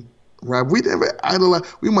idolizing rap. We never idolize.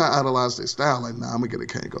 We might idolize their style. Like, nah, I'm gonna get a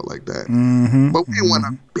Kango like that. But we didn't want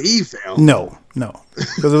to be them. No,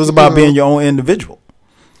 because it was about being your own individual.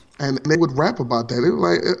 And they would rap about that. They were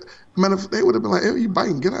like, man, if they would have been like, "Hey, you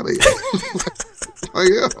biting? Get out of here!" Like,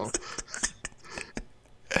 yo.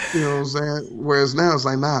 You know what I'm saying? Whereas now it's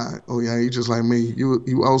like, nah. Oh yeah, you just like me.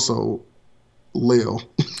 You also Lil.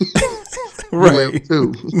 Right. Lil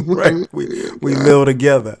too. Right. We live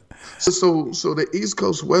together. So the East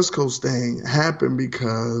Coast West Coast thing happened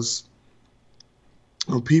because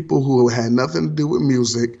people who had nothing to do with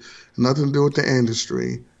music, nothing to do with the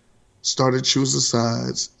industry, started choosing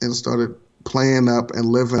sides and started playing up and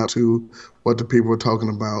living up to what the people were talking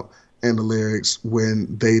about in the lyrics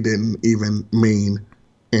when they didn't even mean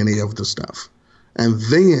any of the stuff. And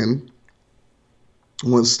then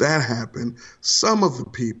once that happened, some of the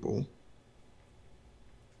people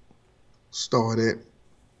started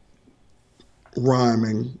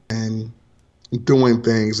rhyming and doing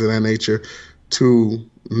things of that nature to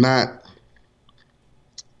not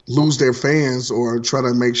lose their fans or try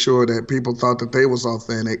to make sure that people thought that they was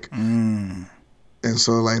authentic. And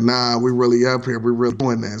so like, nah, we really up here. We really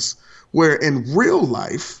doing this. Where in real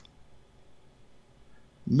life,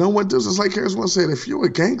 no one does this. Like Harris once said, if you're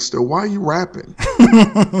a gangster, why are you rapping?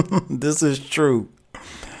 This is true.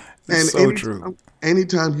 It's And so true.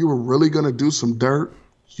 Anytime you were really going to do some dirt,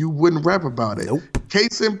 you wouldn't rap about it. Nope.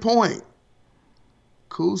 Case in point,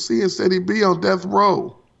 Cool C and Steady B on death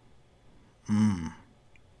row.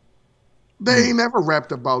 They ain't never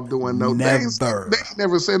rapped about doing no things. They ain't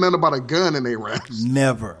never said nothing about a gun in their raps.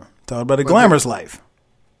 Never. Talk about a glamorous life.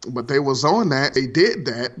 But they was on that. They did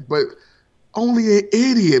that. But only an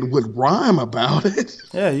idiot would rhyme about it.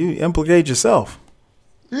 Yeah, you implicate yourself.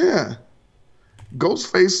 Yeah.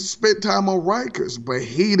 Ghostface spent time on Rikers, but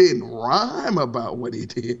he didn't rhyme about what he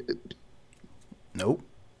did. Nope.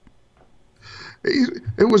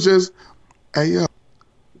 It was just, hey,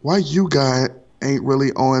 why you guy ain't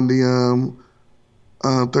really on the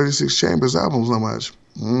 36 Chambers album so much?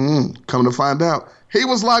 Come to find out, he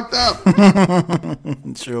was locked up.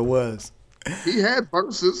 Sure was. He had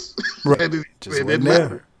verses. Right. It Just didn't wasn't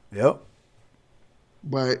matter. there. Yep.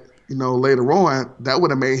 But, later on, that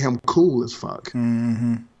would have made him cool as fuck.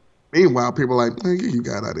 Meanwhile, people are like, get you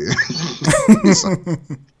got out of here.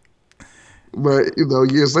 But,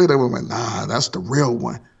 years later, we're like, nah, that's the real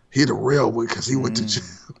one. He the real one because he went to jail.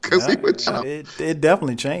 Because he went to jail. It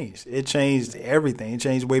definitely changed. It changed everything. It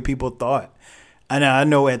changed the way people thought. And I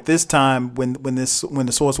know at this time when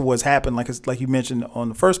the Source Awards happened, like you mentioned on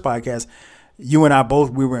the first podcast, you and I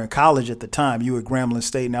we were in college at the time. You were at Grambling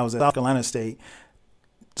State and I was at South Carolina State.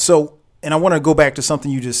 So, and I want to go back to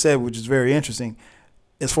something you just said, which is very interesting,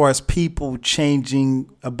 as far as people changing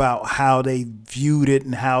about how they viewed it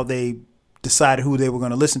and how they decided who they were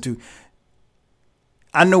going to listen to.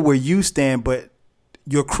 I know where you stand, but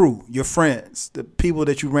your crew, your friends, the people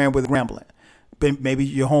that you ran with Grambling, maybe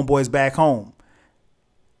your homeboys back home.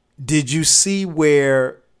 Did you see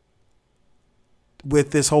where,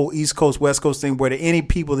 with this whole East Coast, West Coast thing, were there any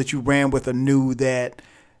people that you ran with or knew that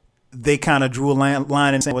they kind of drew a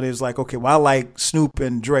line and said, well, it was like, okay, well, I like Snoop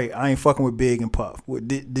and Dre. I ain't fucking with Big and Puff.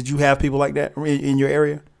 Did you have people like that in your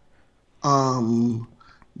area?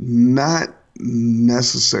 Not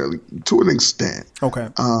necessarily, to an extent. Okay.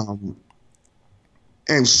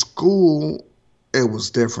 In school, it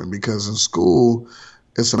was different because in school,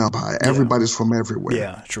 it's an empire. Yeah. Everybody's from everywhere.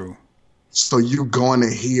 Yeah, true. So you're going to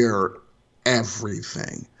hear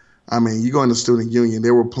everything. I mean, you go in the student union,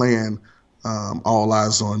 they were playing All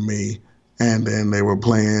Eyes on Me, and then they were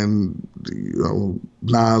playing,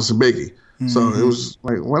 Nas and Biggie. So it was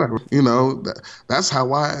like, whatever, that's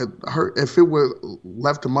how I heard. If it were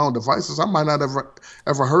left to my own devices, I might not have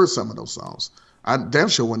ever heard some of those songs. I damn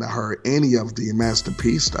sure wouldn't have heard any of the Master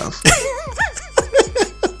P stuff.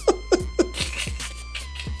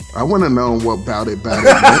 I wouldn't have known what Bout It meant.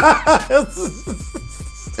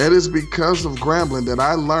 It is because of Grambling that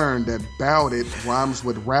I learned that Bout It rhymes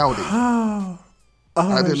with rowdy. I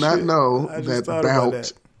did not know that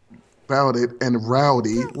Bout It and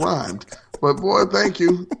rowdy rhymed. But boy, thank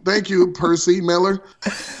you, Percy Miller.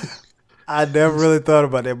 I never really thought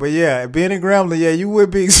about that, but yeah, being in Grambling, you would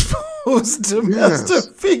be exposed to Master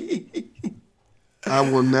P. I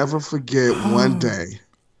will never forget one day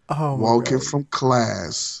walking from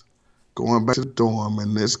class, going back to the dorm,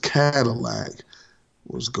 and this Cadillac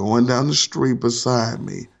was going down the street beside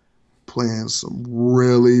me, playing some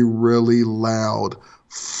really, really loud,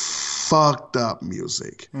 fucked up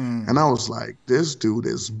music. And I was like, this dude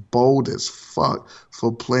is bold as fuck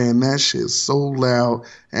for playing that shit so loud,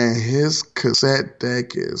 and his cassette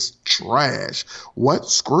deck is trash. What?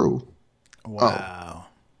 Screw? Wow.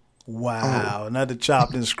 Wow. Not the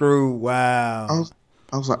chopped and screw. Wow.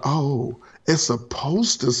 I was like, it's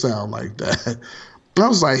supposed to sound like that. But I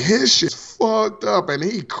was like, his shit's fucked up, and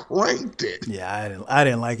he cranked it. Yeah, I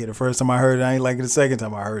didn't like it the first time I heard it. I ain't like it the second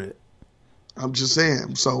time I heard it. I'm just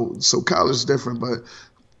saying. So college is different, but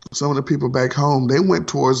some of the people back home, they went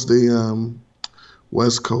towards the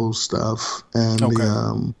West Coast stuff and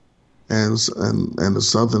the and the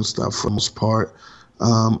Southern stuff for the most part.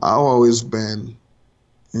 I've always been,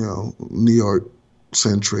 New York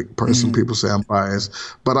centric person. People say I'm biased,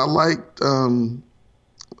 but I liked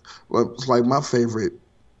it's like my favorite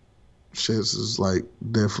shits is like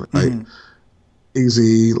different. Like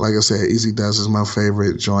Easy, like I said, Easy Does is my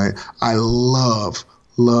favorite joint. I love,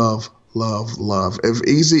 love, love, love. If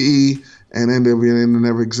Easy E and NWA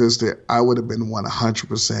never existed, I would have been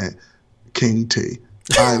 100% King T.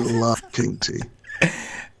 I love King T.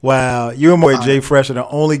 Wow, you and Jay Fresh are the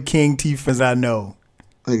only King T fans I know.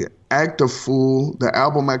 Like, Act a Fool, the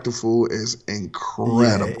album Act a Fool is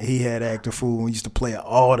incredible. Yeah, he had Act a Fool. We used to play it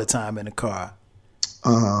all the time in the car.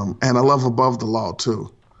 And I love Above the Law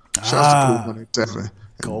too. Shouts to Cool 187.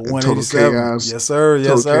 Cool Total 187. Chaos. Yes, sir. Yes,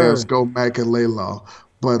 Total sir. Chaos, Go Mac and Lay Law.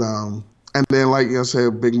 But and then like I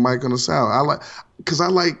said, Big Mike on the South. I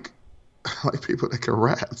like people that can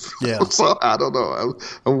rap. Yeah. So I don't know.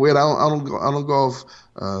 I'm weird. I don't go off.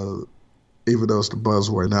 Even though it's the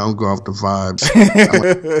buzzword, now I don't go off the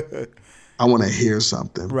vibes. I want to hear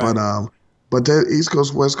something. Right. But that East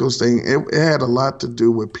Coast West Coast thing, it had a lot to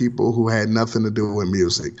do with people who had nothing to do with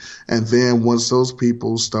music. And then once those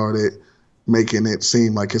people started making it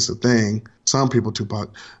seem like it's a thing, some people, Tupac,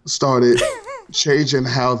 started changing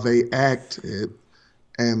how they acted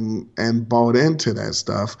and bought into that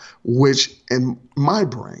stuff, which in my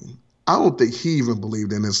brain, I don't think he even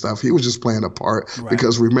believed in this stuff. He was just playing a part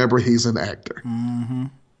because remember, he's an actor. Mm-hmm.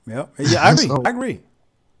 Yep. Yeah, I agree. So,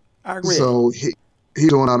 I agree. So he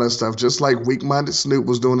doing all that stuff, just like Weak-Minded Snoop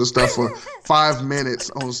was doing the stuff for 5 minutes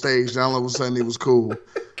on stage. Then all of a sudden he was cool.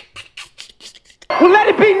 Well, let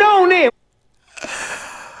it be known then.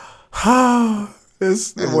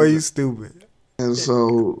 It's the way you stupid. And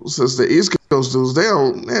so since the East Coast dudes, they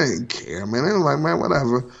didn't care, man. They were like, man,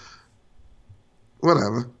 whatever.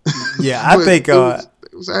 Yeah, I think it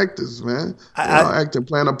was actors, man. Acting,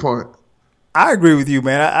 playing a part. I agree with you,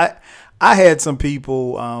 man. I had some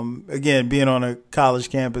people, again, being on a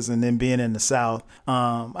college campus and then being in the South.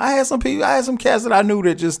 I had some cats that I knew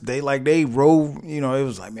that just they rode. It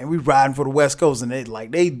was like, man, we riding for the West Coast, and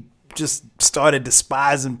they just started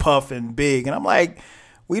despising Puff and Big, and I'm like,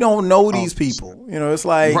 we don't know these people. It's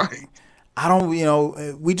like. Right. I don't,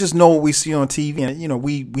 we just know what we see on TV, and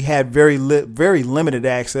we had very limited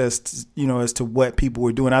access to, as to what people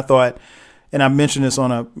were doing. I thought, and I mentioned this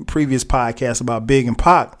on a previous podcast about Big and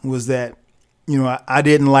Pac, was that I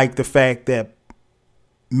didn't like the fact that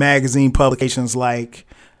magazine publications like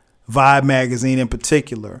Vibe magazine in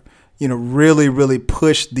particular, really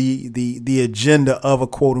pushed the agenda of a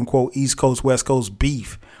quote unquote East Coast West Coast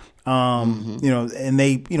beef. And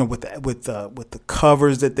they, with the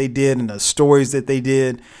covers that they did and the stories that they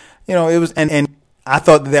did, it was, and I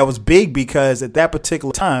thought that was big because at that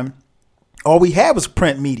particular time, all we had was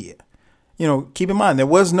print media. Keep in mind, there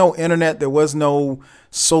was no internet, there was no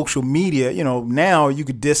social media. Now you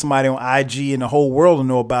could diss somebody on IG and the whole world will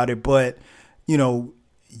know about it, but you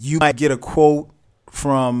might get a quote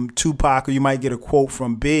from Tupac or you might get a quote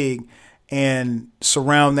from Big, and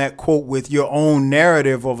surround that quote with your own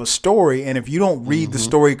narrative of a story. And if you don't read the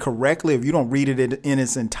story correctly, if you don't read it in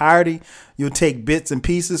its entirety, you'll take bits and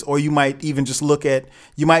pieces, or you might even just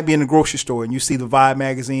you might be in the grocery store and you see the Vibe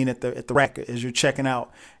magazine at the rack as you're checking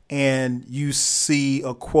out, and you see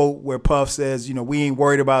a quote where Puff says, we ain't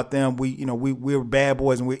worried about them. We're bad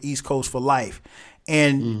boys and we're East Coast for life.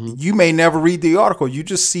 And you may never read the article. You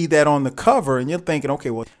just see that on the cover and you're thinking,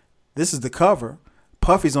 okay, well, this is the cover.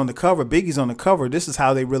 Puffy's on the cover, Biggie's on the cover. This is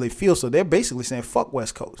how they really feel. So they're basically saying, fuck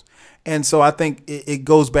West Coast. And so I think it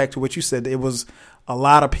goes back to what you said. It was a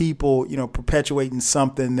lot of people, perpetuating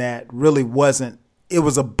something that really wasn't. It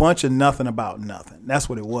was a bunch of nothing about nothing. That's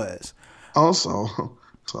what it was. Also,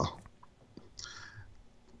 so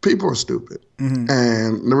people are stupid.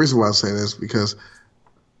 And the reason why I say this is because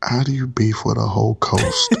how do you beef with a whole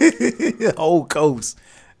coast? The whole coast.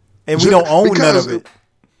 And we don't own none of it.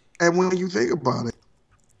 And when you think about it,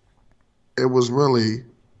 it was really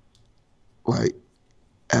like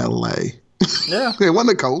L.A. Yeah. It wasn't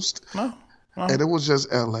the coast. No. And it was just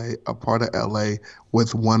L.A., a part of L.A.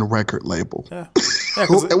 with one record label. Yeah. It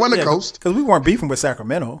wasn't the coast. Because we weren't beefing with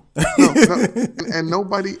Sacramento. No. And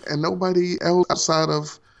nobody else outside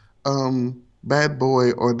of Bad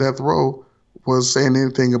Boy or Death Row was saying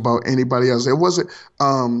anything about anybody else. It wasn't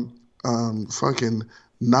fucking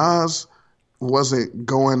Nas wasn't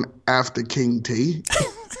going after King T.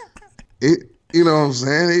 You know what I'm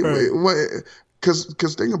saying?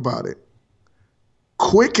 Because think about it.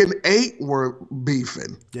 Quick and 8 were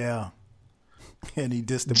beefing. Yeah. And he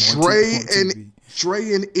dissed them on TV.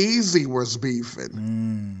 Dre and Easy was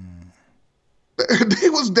beefing. They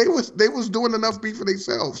was doing enough beefing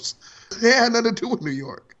themselves. They had nothing to do with New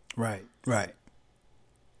York. Right.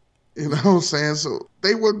 You know what I'm saying? So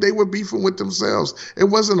they were beefing with themselves. It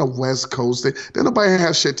wasn't a West Coast thing. Then nobody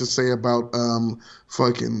had shit to say about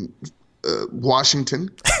fucking Washington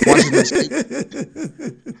State.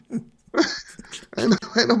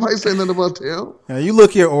 ain't nobody saying nothing about them. Now you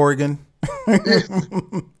look here, Oregon. Yeah.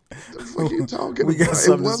 The fuck you talking we got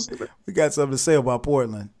about? We got something to say about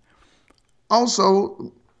Portland.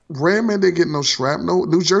 Also, Redman didn't get no shrapnel.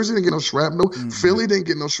 New Jersey didn't get no shrapnel. Mm-hmm. Philly didn't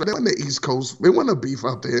get no shrapnel. On the East Coast, it wasn't a beef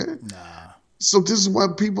out there. Nah. So this is why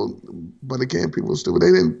people, but again, people still,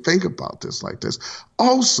 they didn't think about this like this.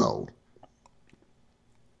 Also,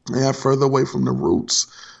 they got further away from the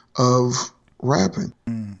roots of rapping.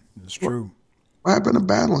 It's true. Rapping and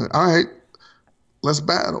battling. All right, let's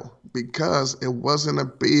battle. Because it wasn't a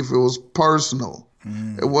beef, it was personal.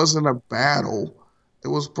 It wasn't a battle, it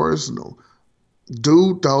was personal.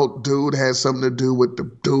 Dude thought dude had something to do with the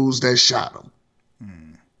dudes that shot him.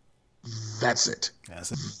 That's it.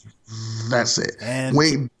 That's it.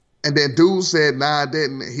 And then dude said, nah, I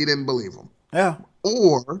didn't. He didn't believe him. Yeah.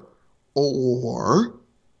 Or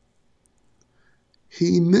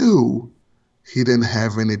he knew he didn't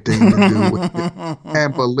have anything to do with it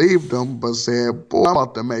and believed him, but said, boy, I'm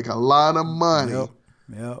about to make a lot of money.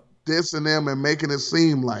 Yep. Dissing them and making it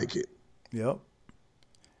seem like it. Yep.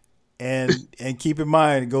 And keep in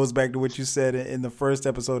mind, it goes back to what you said in the first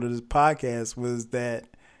episode of this podcast, was that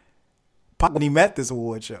when he met this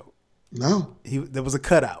award show, there was a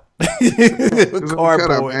cutout. It was a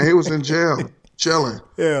cutout, man. He was in jail, chilling.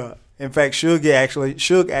 Yeah. In fact,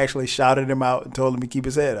 Suge actually shouted him out and told him to keep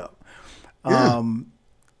his head up. Yeah.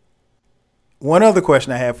 One other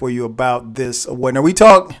question I have for you about this award. Now, we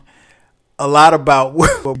talked a lot about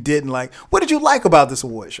what we didn't like. What did you like about this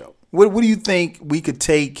award show? What do you think we could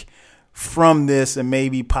take from this and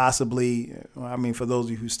maybe possibly, I mean, for those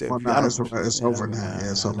of you who still... It's over now.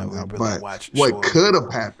 Yeah, it's over now. But what could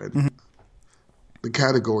have happened, the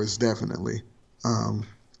categories definitely.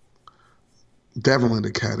 Definitely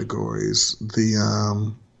the categories.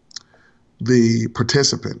 The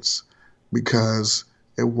participants. Because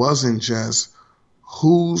it wasn't just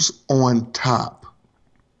who's on top.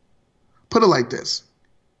 Put it like this.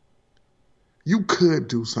 You could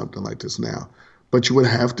do something like this now, but you would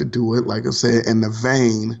have to do it, like I said, in the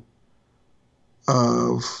vein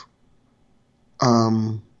of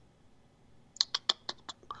the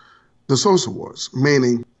Source Awards.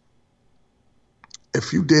 Meaning,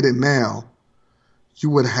 if you did it now, you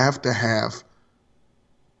would have to have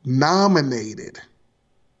nominated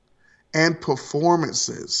and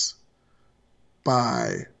performances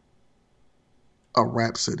by a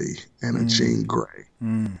Rhapsody and a Jean Grey.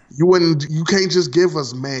 You can't just give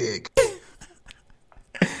us Meg.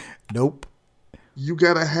 Nope. You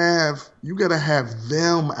gotta have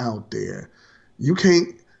them out there. You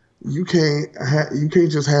can't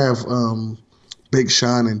just have Big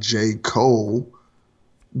Sean and J. Cole.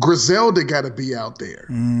 Griselda gotta be out there.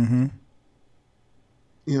 Mm-hmm.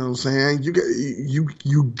 You know what I'm saying? You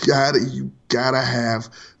gotta have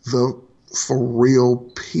the for real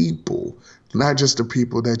people, not just the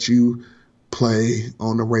people that you play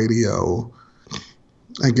on the radio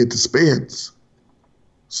and get the spins.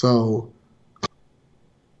 So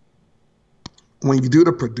when you do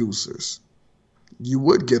the producers, you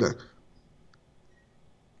would get a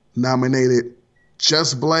nominated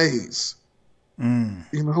Just Blaze. You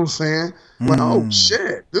know what I'm saying? Like, oh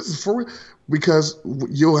shit, this is for real. Because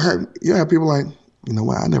you'll have people like, you know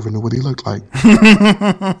what, I never knew what he looked like.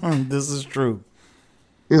 This is true.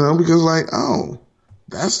 You know, because like, oh,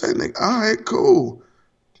 that's that nigga. All right, cool.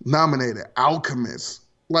 Nominated Alchemist.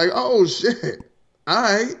 Like, oh shit. All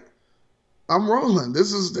right. I'm rolling.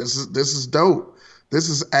 This is dope. This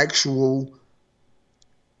is actual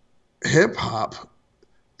hip hop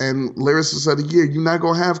and lyricist of the year. You're not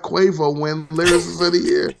gonna have Quavo win lyricist of the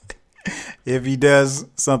year. If he does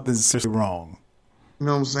something seriously wrong. You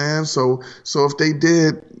know what I'm saying? So if they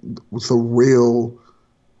did the real,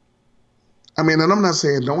 I mean, and I'm not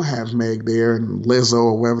saying don't have Meg there and Lizzo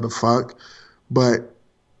or whatever the fuck, but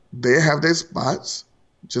they have their spots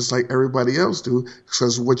just like everybody else do.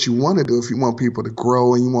 Because what you want to do, if you want people to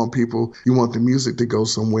grow and you want the music to go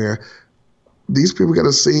somewhere, these people got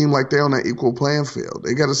to seem like they're on an equal playing field.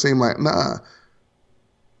 They got to seem like, nah,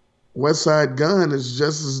 West Side Gun is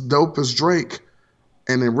just as dope as Drake,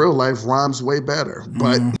 and in real life rhymes way better.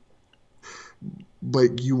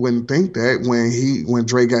 But you wouldn't think that when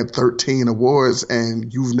Drake got 13 awards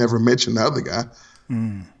and you've never mentioned the other guy.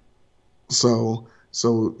 So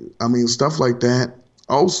I mean, stuff like that.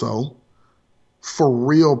 Also, for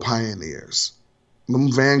real pioneers, them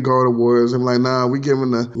Vanguard Awards, I'm like, nah, we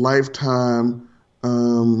giving a lifetime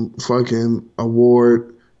fucking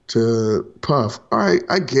award to Puff. All right,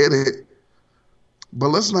 I get it. But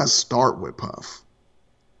let's not start with Puff.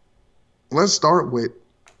 Let's start with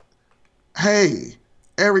hey,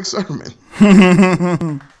 Eric Sermon.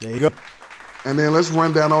 There you go. And then let's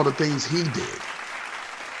run down all the things he did.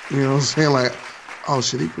 You know what I'm saying? Like, oh,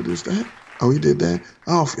 should he produce that? Oh, he did that?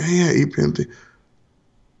 Oh, yeah, he pimped it.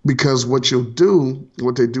 Because what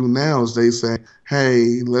they do now is they say,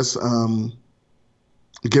 hey, let's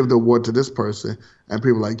give the award to this person. And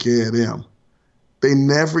people are like, yeah, them. They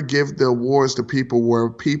never give the awards to people where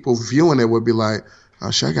people viewing it would be like,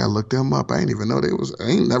 oh, shit, I got to look them up. I ain't even know I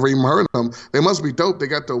ain't never even heard of them. They must be dope. They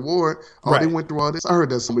got the award. Oh, They went through all this. I heard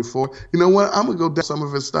that song before. You know what? I'm going to go down some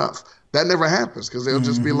of his stuff. That never happens because they'll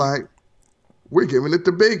just be like, we're giving it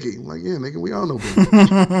to Biggie. I'm like, yeah, nigga, we all know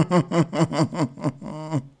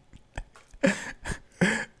Biggie.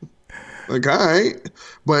 Like, all right.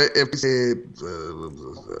 But if he said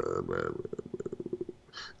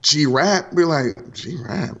G-Rap, be like,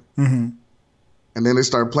 G-Rap. Mm-hmm. And then they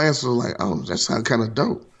start playing, so like, oh, that sounds kind of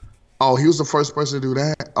dope. Oh, he was the first person to do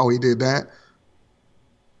that? Oh, he did that?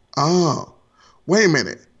 Oh, wait a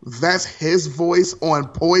minute. That's his voice on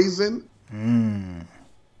Poison? Mm.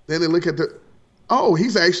 Then they look at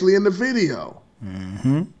he's actually in the video.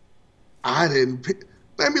 Mm-hmm.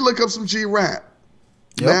 Let me look up some G-Rap.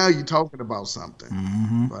 Yep. Now you're talking about something.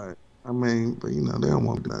 Mm-hmm. But you know, they don't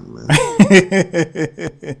want nothing, man.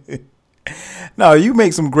 No, you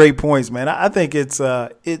make some great points, man. I think it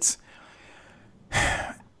had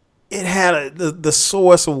the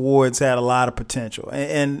Source Awards had a lot of potential,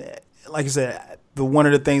 and like I said, one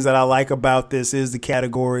of the things that I like about this is the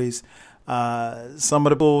categories. Some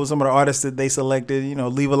of the artists that they selected, you know,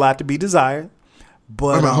 leave a lot to be desired.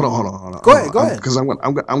 But hold on. Go ahead. Because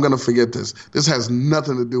I'm gonna forget this. This has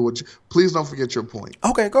nothing to do with you. Please don't forget your point.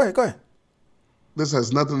 Okay, go ahead. This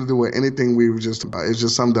has nothing to do with anything we were just about. It's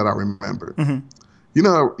just something that I remembered. Mm-hmm. You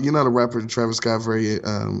know the rapper Travis Scott, very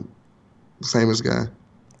famous guy.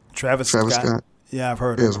 Travis Scott. Yeah, I've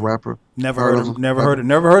heard of him. He's a rapper. Never heard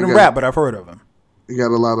him rap, but I've heard of him. He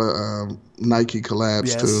got a lot of Nike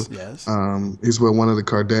collabs too. Yes. He's with one of the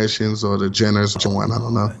Kardashians or the Jenners or one. I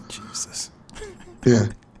don't know. Jesus. Yeah.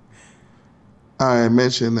 I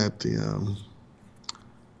mentioned at the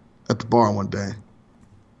bar one day.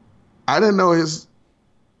 I didn't know his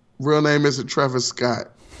real name isn't Travis Scott.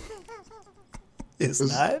 It's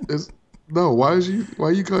not? No, why you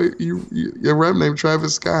call your rap name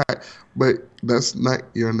Travis Scott, but that's not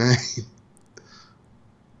your name.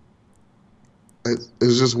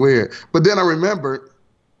 It's just weird. But then I remembered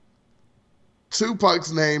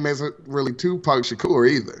Tupac's name isn't really Tupac Shakur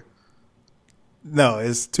either. No,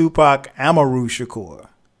 it's Tupac Amaru Shakur.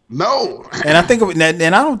 No, and I think, and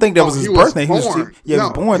I don't think that was his birthday. He was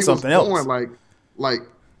born something else. Born like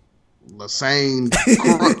Lassane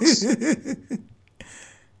Crooks.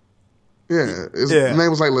 His name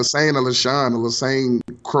was like Lassane or LaShawn or Lassane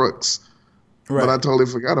Crooks. Right. But I totally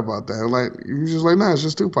forgot about that. Like, you were just like, nah, it's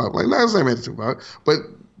just Tupac. Like, nah, it's not meant Tupac. But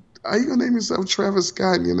are you gonna name yourself Travis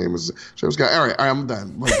Scott and your name is Travis Scott? All right, I'm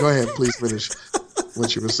done. But go ahead, please finish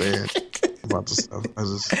what you were saying about the stuff.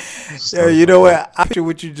 You know what? I picture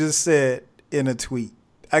what you just said in a tweet.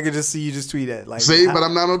 I could just see you just tweet that. Like, but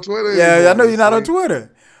I'm not on Twitter. Yeah, anymore. I know you're not on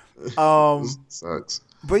Twitter. Sucks.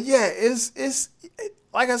 But yeah, it's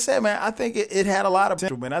like I said, man. I think it had a lot of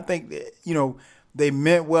potential, man. I think they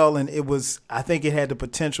meant well, and I think it had the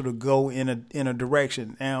potential to go in a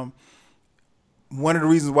direction. Now, one of the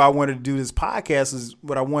reasons why I wanted to do this podcast is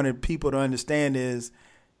what I wanted people to understand is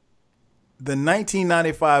the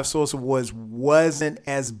 1995 Source Awards wasn't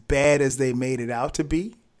as bad as they made it out to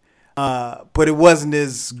be, but it wasn't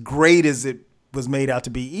as great as it was made out to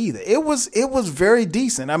be either. It was very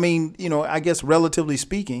decent. I mean, I guess relatively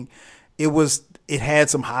speaking, it had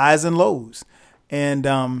some highs and lows, and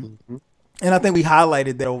I think we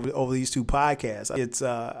highlighted that over these two podcasts.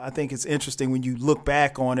 I think it's interesting when you look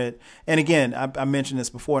back on it. And again, I mentioned this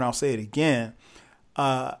before, and I'll say it again.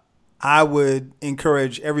 I would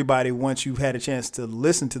encourage everybody, once you've had a chance to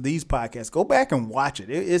listen to these podcasts, go back and watch it.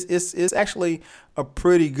 It's actually a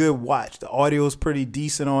pretty good watch. The audio is pretty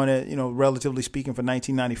decent on it, relatively speaking, for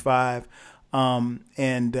 1995.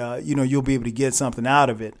 You'll be able to get something out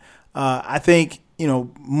of it. I think,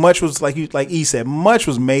 much was like E said, much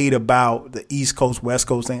was made about the East Coast, West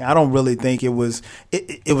Coast thing. I don't really think it was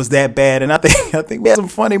that bad. And I think we had some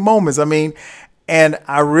funny moments. I mean, and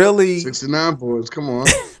I really 69 boys, come on.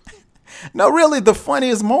 No, really, the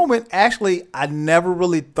funniest moment, actually, I never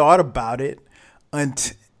really thought about it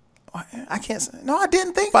until I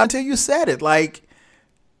didn't think about it until you said it. Like,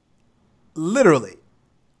 literally,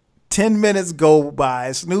 10 minutes go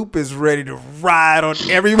by. Snoop is ready to ride on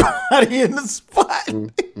everybody in the spot.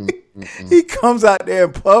 He comes out there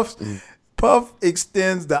and Puff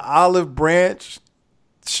extends the olive branch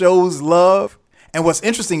shows love. And what's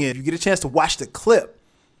interesting is, if you get a chance to watch the clip,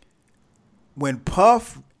 when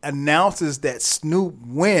Puff announces that Snoop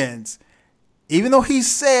wins, even though he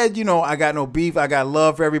said, you know, I got no beef, I got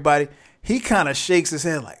love for everybody, he kind of shakes his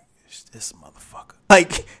head like, this motherfucker.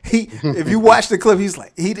 Like, if you watch the clip, he's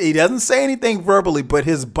like, he doesn't say anything verbally, but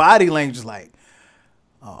his body language is like,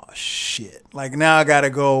 oh, shit. Like, now I got to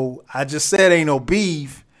go. I just said ain't no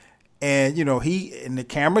beef. And, you know, and the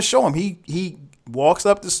camera show him, he walks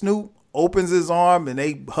up to Snoop, opens his arm, and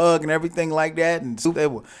they hug and everything like that. And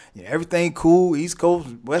Snoop, everything cool, East Coast,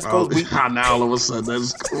 West Coast. Now all of a sudden,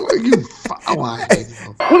 that's cool. I hate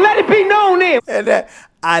him. Well, let it be known then. And that,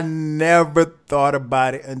 I never thought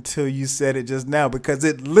about it until you said it just now, because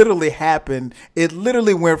it literally happened. It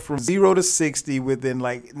literally went from 0 to 60 within,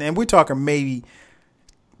 like, and we're talking maybe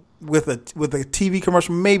with a TV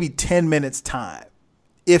commercial, maybe 10 minutes time,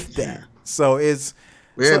 if that. Yeah. So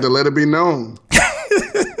we had to let it be known.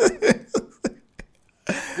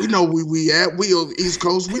 We know we on East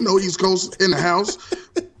Coast. We know East Coast in the house.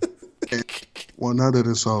 Well, now that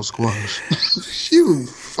it's all squash. You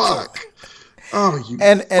fuck. Oh, you.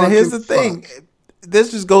 And here's the thing.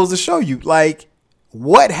 This just goes to show you, like,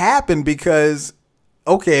 what happened, because,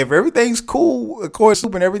 okay, if everything's cool according to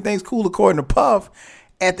Snoop and everything's cool according to Puff,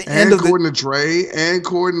 at the end of according to Dre, and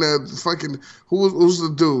according to fucking who's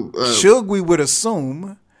the dude? Suge, we would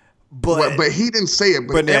assume, but he didn't say it.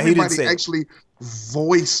 But everybody actually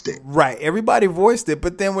voiced it. Right, everybody voiced it.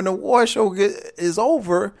 But then when the award show is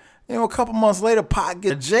over, you know, a couple months later, Pac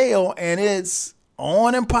gets jail, and it's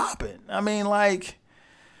on and popping. I mean, like,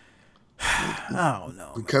 I don't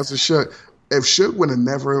know. Because of Suge. If Suge would have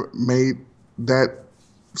never made that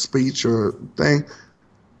speech or thing,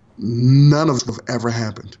 none of it would have ever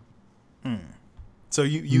happened. So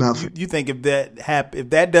you think if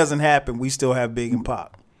that doesn't happen, we still have Big and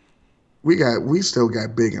Pac? We still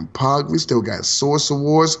got Big and Pac. We still got Source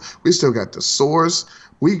Awards. We still got the Source.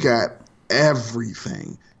 We got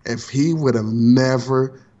everything. If he would have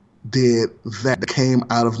never did that came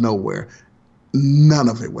out of nowhere, none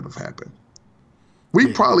of it would have happened.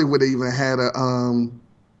 We probably would have even had a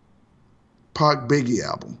Pac Biggie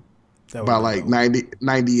album by like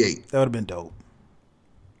 98. That would have been dope.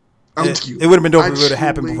 It would have been dope if it would have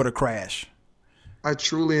happened before the crash. I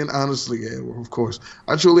truly and honestly, of course,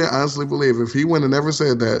 I truly and honestly believe if he wouldn't have never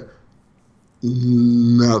said that,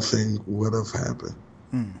 nothing would have happened.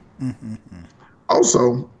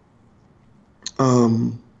 Also,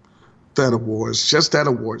 that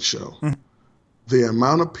award show, the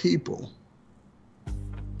amount of people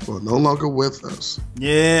who are no longer with us.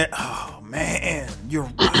 Yeah. Oh, man. You're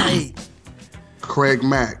right. Craig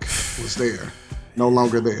Mack was there. No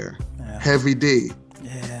longer there. Yeah. Heavy D.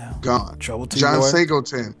 Yeah. Gone. Trouble T. John Boy.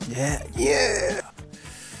 Singleton. Yeah.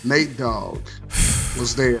 Nate Dogg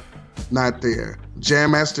was there. Not there.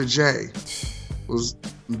 Jam Master Jay was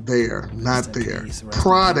there. Not there.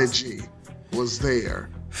 Prodigy was there.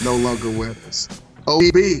 No longer with us.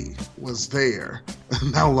 OB was there.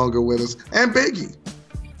 No longer with us. And Biggie.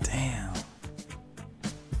 Damn.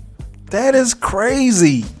 That is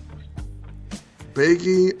crazy.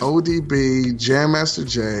 Biggie, ODB, Jam Master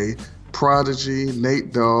Jay, Prodigy,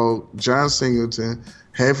 Nate Dogg, John Singleton,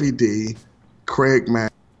 Heavy D, Craig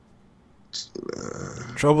Mack,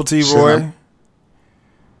 Trouble T. Roy.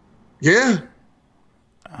 Yeah.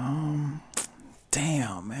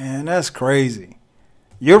 Damn, man, that's crazy.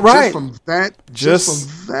 You're right. Just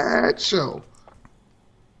from that show.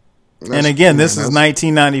 And again, this is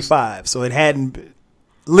 1995, so it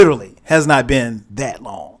has not been that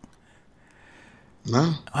long.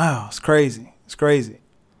 No. Wow, it's crazy. It's crazy.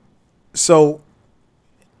 So,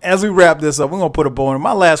 as we wrap this up, we're going to put a bow on it.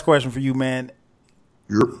 My last question for you, man.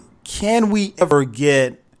 Yep. Can we ever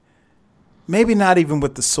get, maybe not even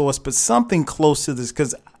with the Source, but something close to this?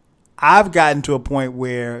 Because I've gotten to a point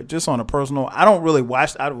where, just on a personal, I don't really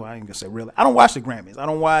watch. I ain't gonna say really. I don't watch the Grammys. I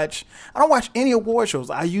don't watch any award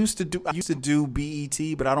shows. I used to do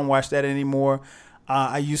BET, but I don't watch that anymore.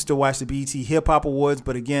 I used to watch the BET Hip Hop Awards,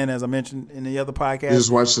 but again, as I mentioned in the other podcast, you just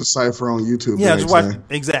watch the Cypher on YouTube. Yeah, just watch.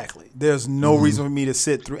 Exactly. There's no reason for me to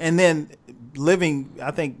sit through. And then living,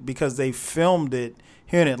 I think, because they filmed it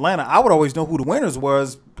here in Atlanta, I would always know who the winners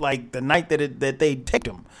was, like the night that they taped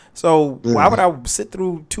them. So why would I sit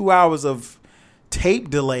through 2 hours of tape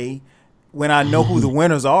delay when I know who the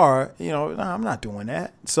winners are? You know, no, I'm not doing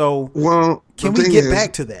that. So can we get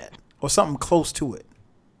back to that or something close to it?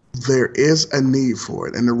 There is a need for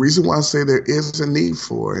it. And the reason why I say there is a need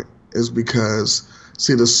for it is because,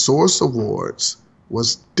 see, the Source Awards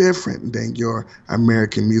was different than your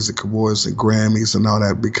American Music Awards and Grammys and all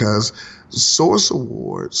that, because Source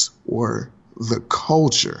Awards were the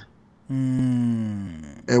culture.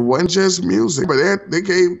 It wasn't just music, but they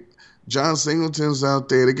gave John Singleton's out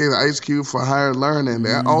there. They gave Ice Cube for Higher Learning.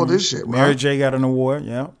 All this shit. Mary J got an award.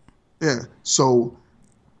 Yeah. Yeah. So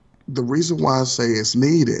the reason why I say it's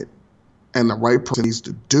needed and the right person needs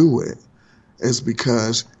to do it is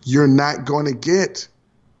because you're not going to get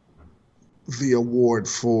the award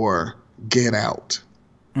for Get Out.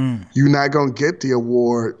 You're not going to get the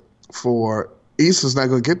award for Issa's not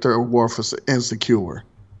going to get the award for Insecure.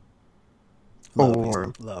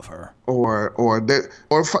 Love her.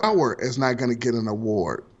 Or Flower is not going to get an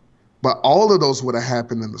award. But all of those would have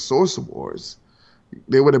happened in the Source Awards.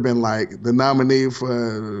 They would have been like the nominee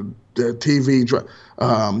for the TV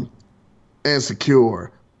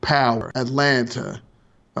Insecure, Power, Atlanta,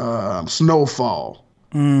 Snowfall.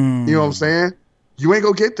 You know what I'm saying? You ain't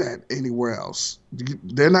going to get that anywhere else.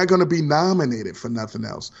 They're not going to be nominated for nothing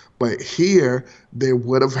else. But here, they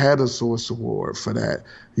would have had a Source Award for that.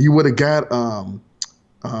 You would have got,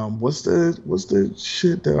 what's the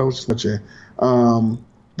shit that I was watching?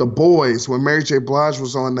 The Boys, when Mary J. Blige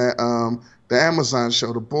was on that, the Amazon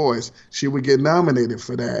show, The Boys, she would get nominated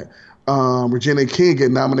for that. Regina King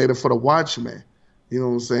get nominated for The Watchmen. You know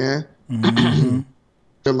what I'm saying? Mm-hmm.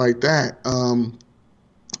 Like that.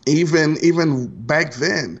 Even back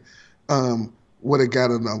then, would have got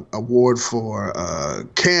an award for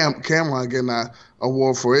Cameron getting an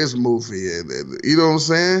award for his movie. And you know what I'm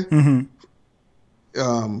saying?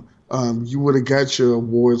 Mm-hmm. You would have got your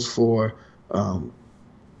awards for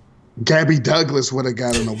Gabby Douglas would have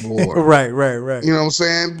got an award. Right. You know what I'm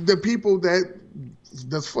saying? The people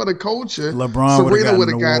that's for the culture. LeBron Serena would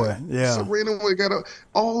have got an got award. Yeah. Serena would have got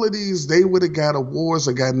all of these. They would have got awards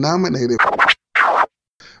or got nominated.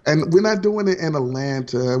 And we're not doing it in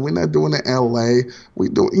Atlanta. We're not doing it in LA. We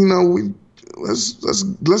do, let's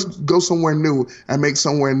go somewhere new and make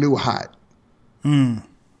somewhere new hot. You know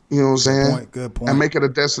what I'm saying? Good point. And make it a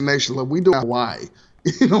destination. Look, we do Hawaii.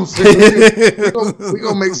 You know what I'm saying? We're going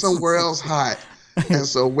to make somewhere else hot. And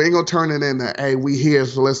so we ain't going to turn it into, hey, we here,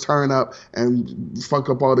 so let's turn up and fuck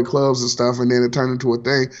up all the clubs and stuff, and then it turn into a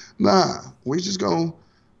thing. Nah, we just going to,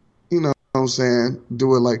 you know what I'm saying,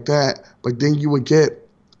 do it like that. But then you would get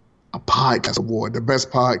a podcast award, the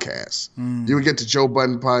best podcast. You would get the Joe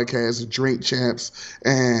Budden podcast, the Drink Champs,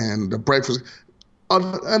 and the Breakfast,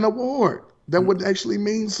 an award that would actually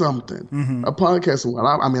mean something. Mm-hmm. A podcast award.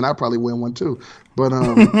 I probably win one too, but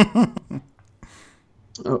a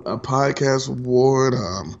podcast award.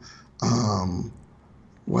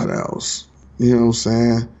 What else? You know what I'm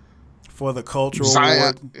saying? For the cultural Zion,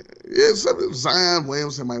 award. Yeah, Zion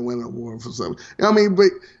Williamson might win an award for something. You know what I mean?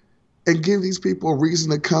 But and give these people a reason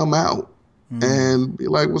to come out and be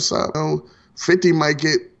like, what's up? 50 might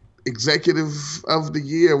get Executive of the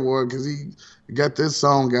Year award because he got this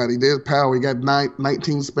song out. He did Power. He got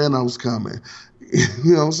 19 spin-offs coming. You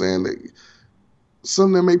know what I'm saying?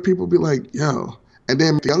 Something that make people be like, yo. And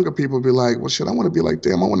then the younger people be like, well, shit, I want to be like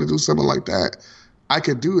them. I want to do something like that. I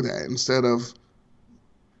could do that instead of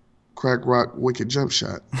Crack Rock Wicked Jump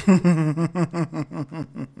Shot.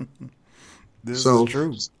 This is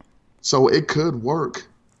true. So it could work.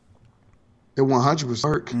 It 100%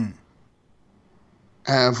 work.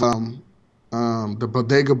 Have the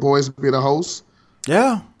Bodega Boys be the host.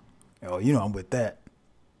 Yeah. Oh, I'm with that.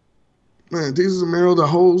 Man, these are Meryl, the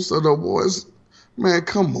host of the awards. Man,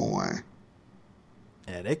 come on.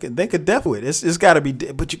 Yeah, they could definitely. It's got to be,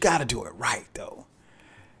 but you got to do it right though.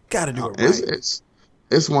 Got to do it right.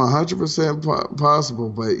 It's 100% possible,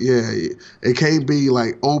 but yeah, it can't be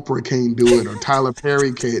like Oprah can't do it or Tyler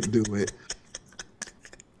Perry can't do it.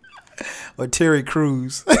 Or Terry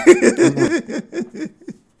Crews.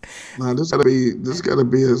 Nah, this gotta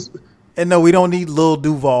be a. And no, we don't need Lil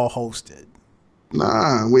Duval hosted.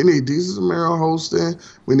 Nah, we need Deezus and Meryl hosting.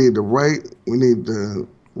 We need the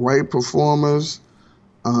right performers.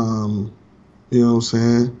 You know what I'm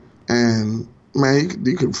saying? And man,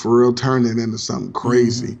 you can for real turn it into something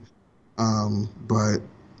crazy. But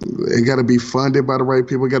it got to be funded by the right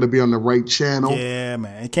people. It got to be on the right channel. Yeah,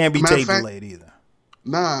 man. It can't be tape delayed either.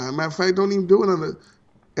 Nah, matter of fact, don't even do it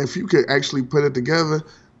if you could actually put it together,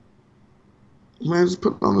 man, just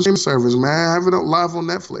put it on the streaming service, man. Have it live on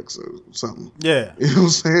Netflix or something. Yeah. You know what I'm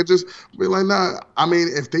saying? Just be like, nah. I mean,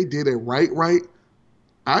 if they did it right,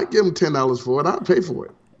 I'd give them $10 for it. I'd pay for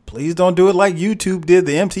it. Please don't do it like YouTube did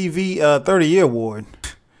the MTV 30-year award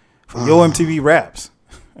for Yo MTV Raps.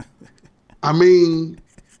 I mean,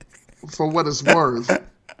 for what it's worth,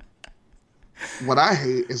 what I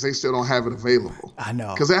hate is they still don't have it available. I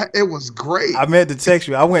know. Because it was great. I meant to text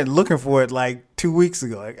you. I went looking for it like 2 weeks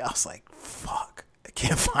ago. I was like, fuck, I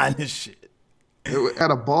can't find this shit.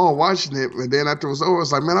 Had a ball watching it, and then after it was over, I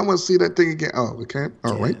was like, man, I want to see that thing again. Oh, okay,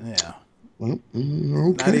 all right. Yeah. Well,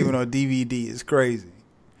 okay. Not even on DVD. It's crazy.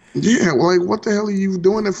 Yeah, well, like, what the hell are you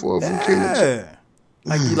doing it for? If you can't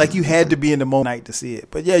Like you had to be in the moment to see it.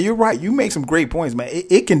 But yeah, you're right. You make some great points, man.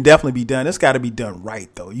 It can definitely be done. It's got to be done right,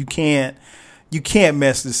 though. You can't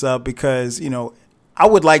mess this up because, I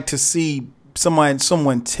would like to see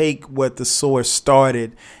someone take what the source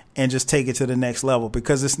started and just take it to the next level,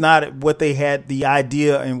 because it's not what they had. The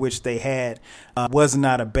idea in which they had was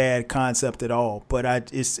not a bad concept at all,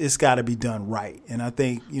 but it's got to be done right. And I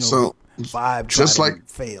think, so Vibe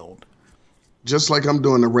failed. Just like I'm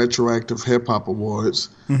doing the retroactive hip hop awards,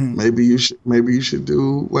 Mm-hmm. maybe you should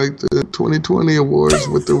do like the 2020 awards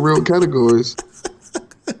with the real categories.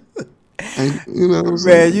 And, what I'm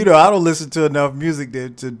saying? Man, I don't listen to enough music to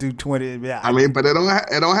do 20. Yeah, I mean, but it don't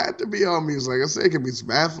have to be all music. Like I said, it could be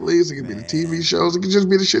some athletes, it could be the TV shows, it could just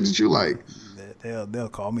be the shit that you like. They'll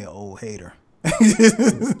call me an old hater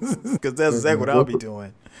because that's exactly what I'll be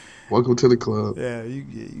doing. Welcome to the club. Yeah,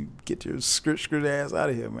 you get your script ass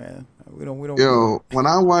out of here, man. We don't. Yo, when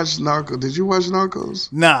I watched Narcos, did you watch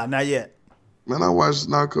Narcos? Nah, not yet. Man, I watched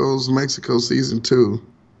Narcos Mexico season 2.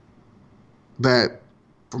 That,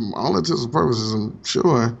 from all intents and purposes, I'm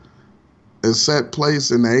sure, is set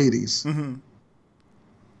place in the 80s. Mm-hmm.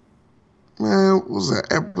 Man, what was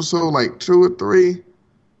that episode like 2 or 3?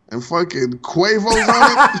 And fucking Quavo's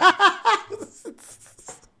on it?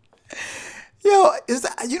 Yo,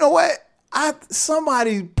 you know what?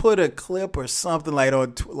 Somebody put a clip or something like that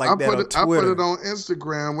on Twitter. I put it on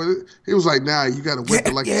Instagram with it. He was like, "Nah, you got to whip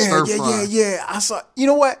it like a stir fry." Yeah. I saw. You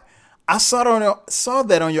know what? I saw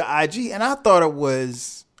that on your IG, and I thought it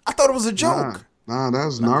was a joke. Nah,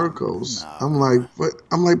 that's Narcos. No.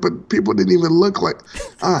 But people didn't even look like.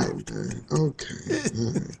 All right, man. Okay.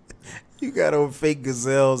 Right. You got old fake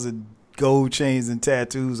gazelles and gold chains and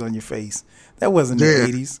tattoos on your face. That wasn't the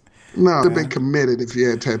 80s. No, you'd have been committed if you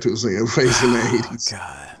had tattoos on your face in the 80s.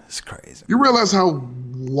 God, it's crazy. You realize how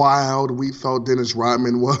wild we thought Dennis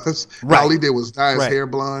Rodman was? Right. All he did was dye his hair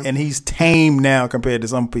blonde. And he's tame now compared to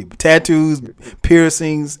some people. Tattoos,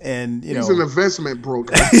 piercings, and, He's an investment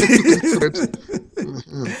broker.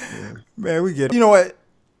 Man, we get it. You know what?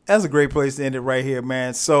 That's a great place to end it right here,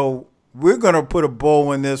 man. So we're going to put a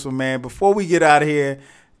bow on this one, man. Before we get out of here,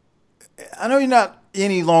 I know you're not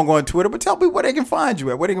any longer on Twitter, but tell people where they can find you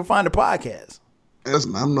at, where they can find the podcast.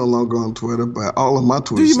 Listen, I'm no longer on Twitter, but all of my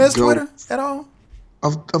tweets. Do you miss Twitter at all?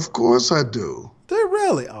 Of course I do. Do you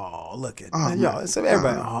really? Oh, look at y'all. So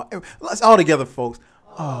everybody, let's all together, folks.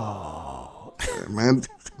 Oh, yeah, man,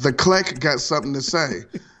 the Clec got something to say.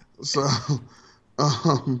 So,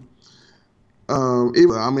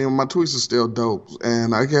 my tweets are still dope,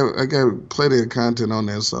 and I got plenty of content on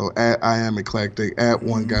there. So at I am eclectic, at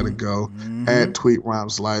one gotta go, at tweet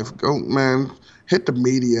rhymes life. Go, man, hit the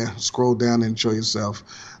media, scroll down, and enjoy yourself.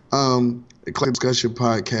 Eclectic Discussion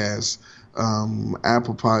Podcast,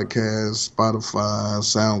 Apple Podcasts, Spotify,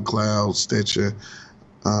 SoundCloud, Stitcher,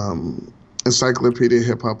 Encyclopedia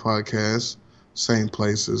Hip Hop Podcast, same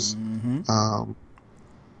places.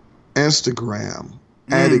 Instagram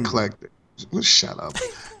at eclectic. Shut up.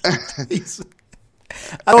 he's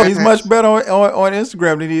much better on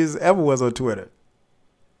Instagram than he ever was on Twitter.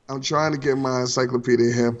 I'm trying to get my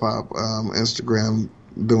Encyclopedia Hip Hop Instagram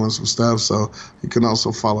doing some stuff, so you can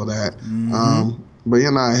also follow that. But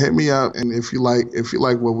hit me up, and if you like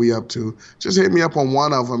what we up to, just hit me up on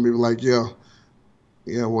one of them and be like, yo,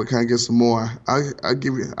 what can I get some more? I'll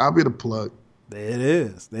be the plug. There it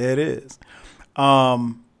is.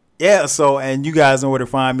 Yeah, so, and you guys know where to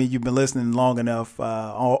find me. You've been listening long enough.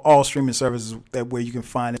 All streaming services where you can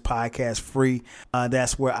find this podcast free.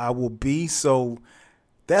 That's where I will be. So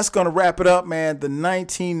that's going to wrap it up, man. The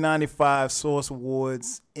 1995 Source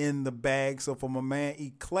Awards in the bag. So for my man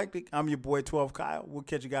Eclectic, I'm your boy 12 Kyle. We'll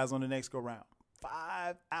catch you guys on the next go round.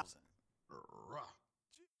 5,000.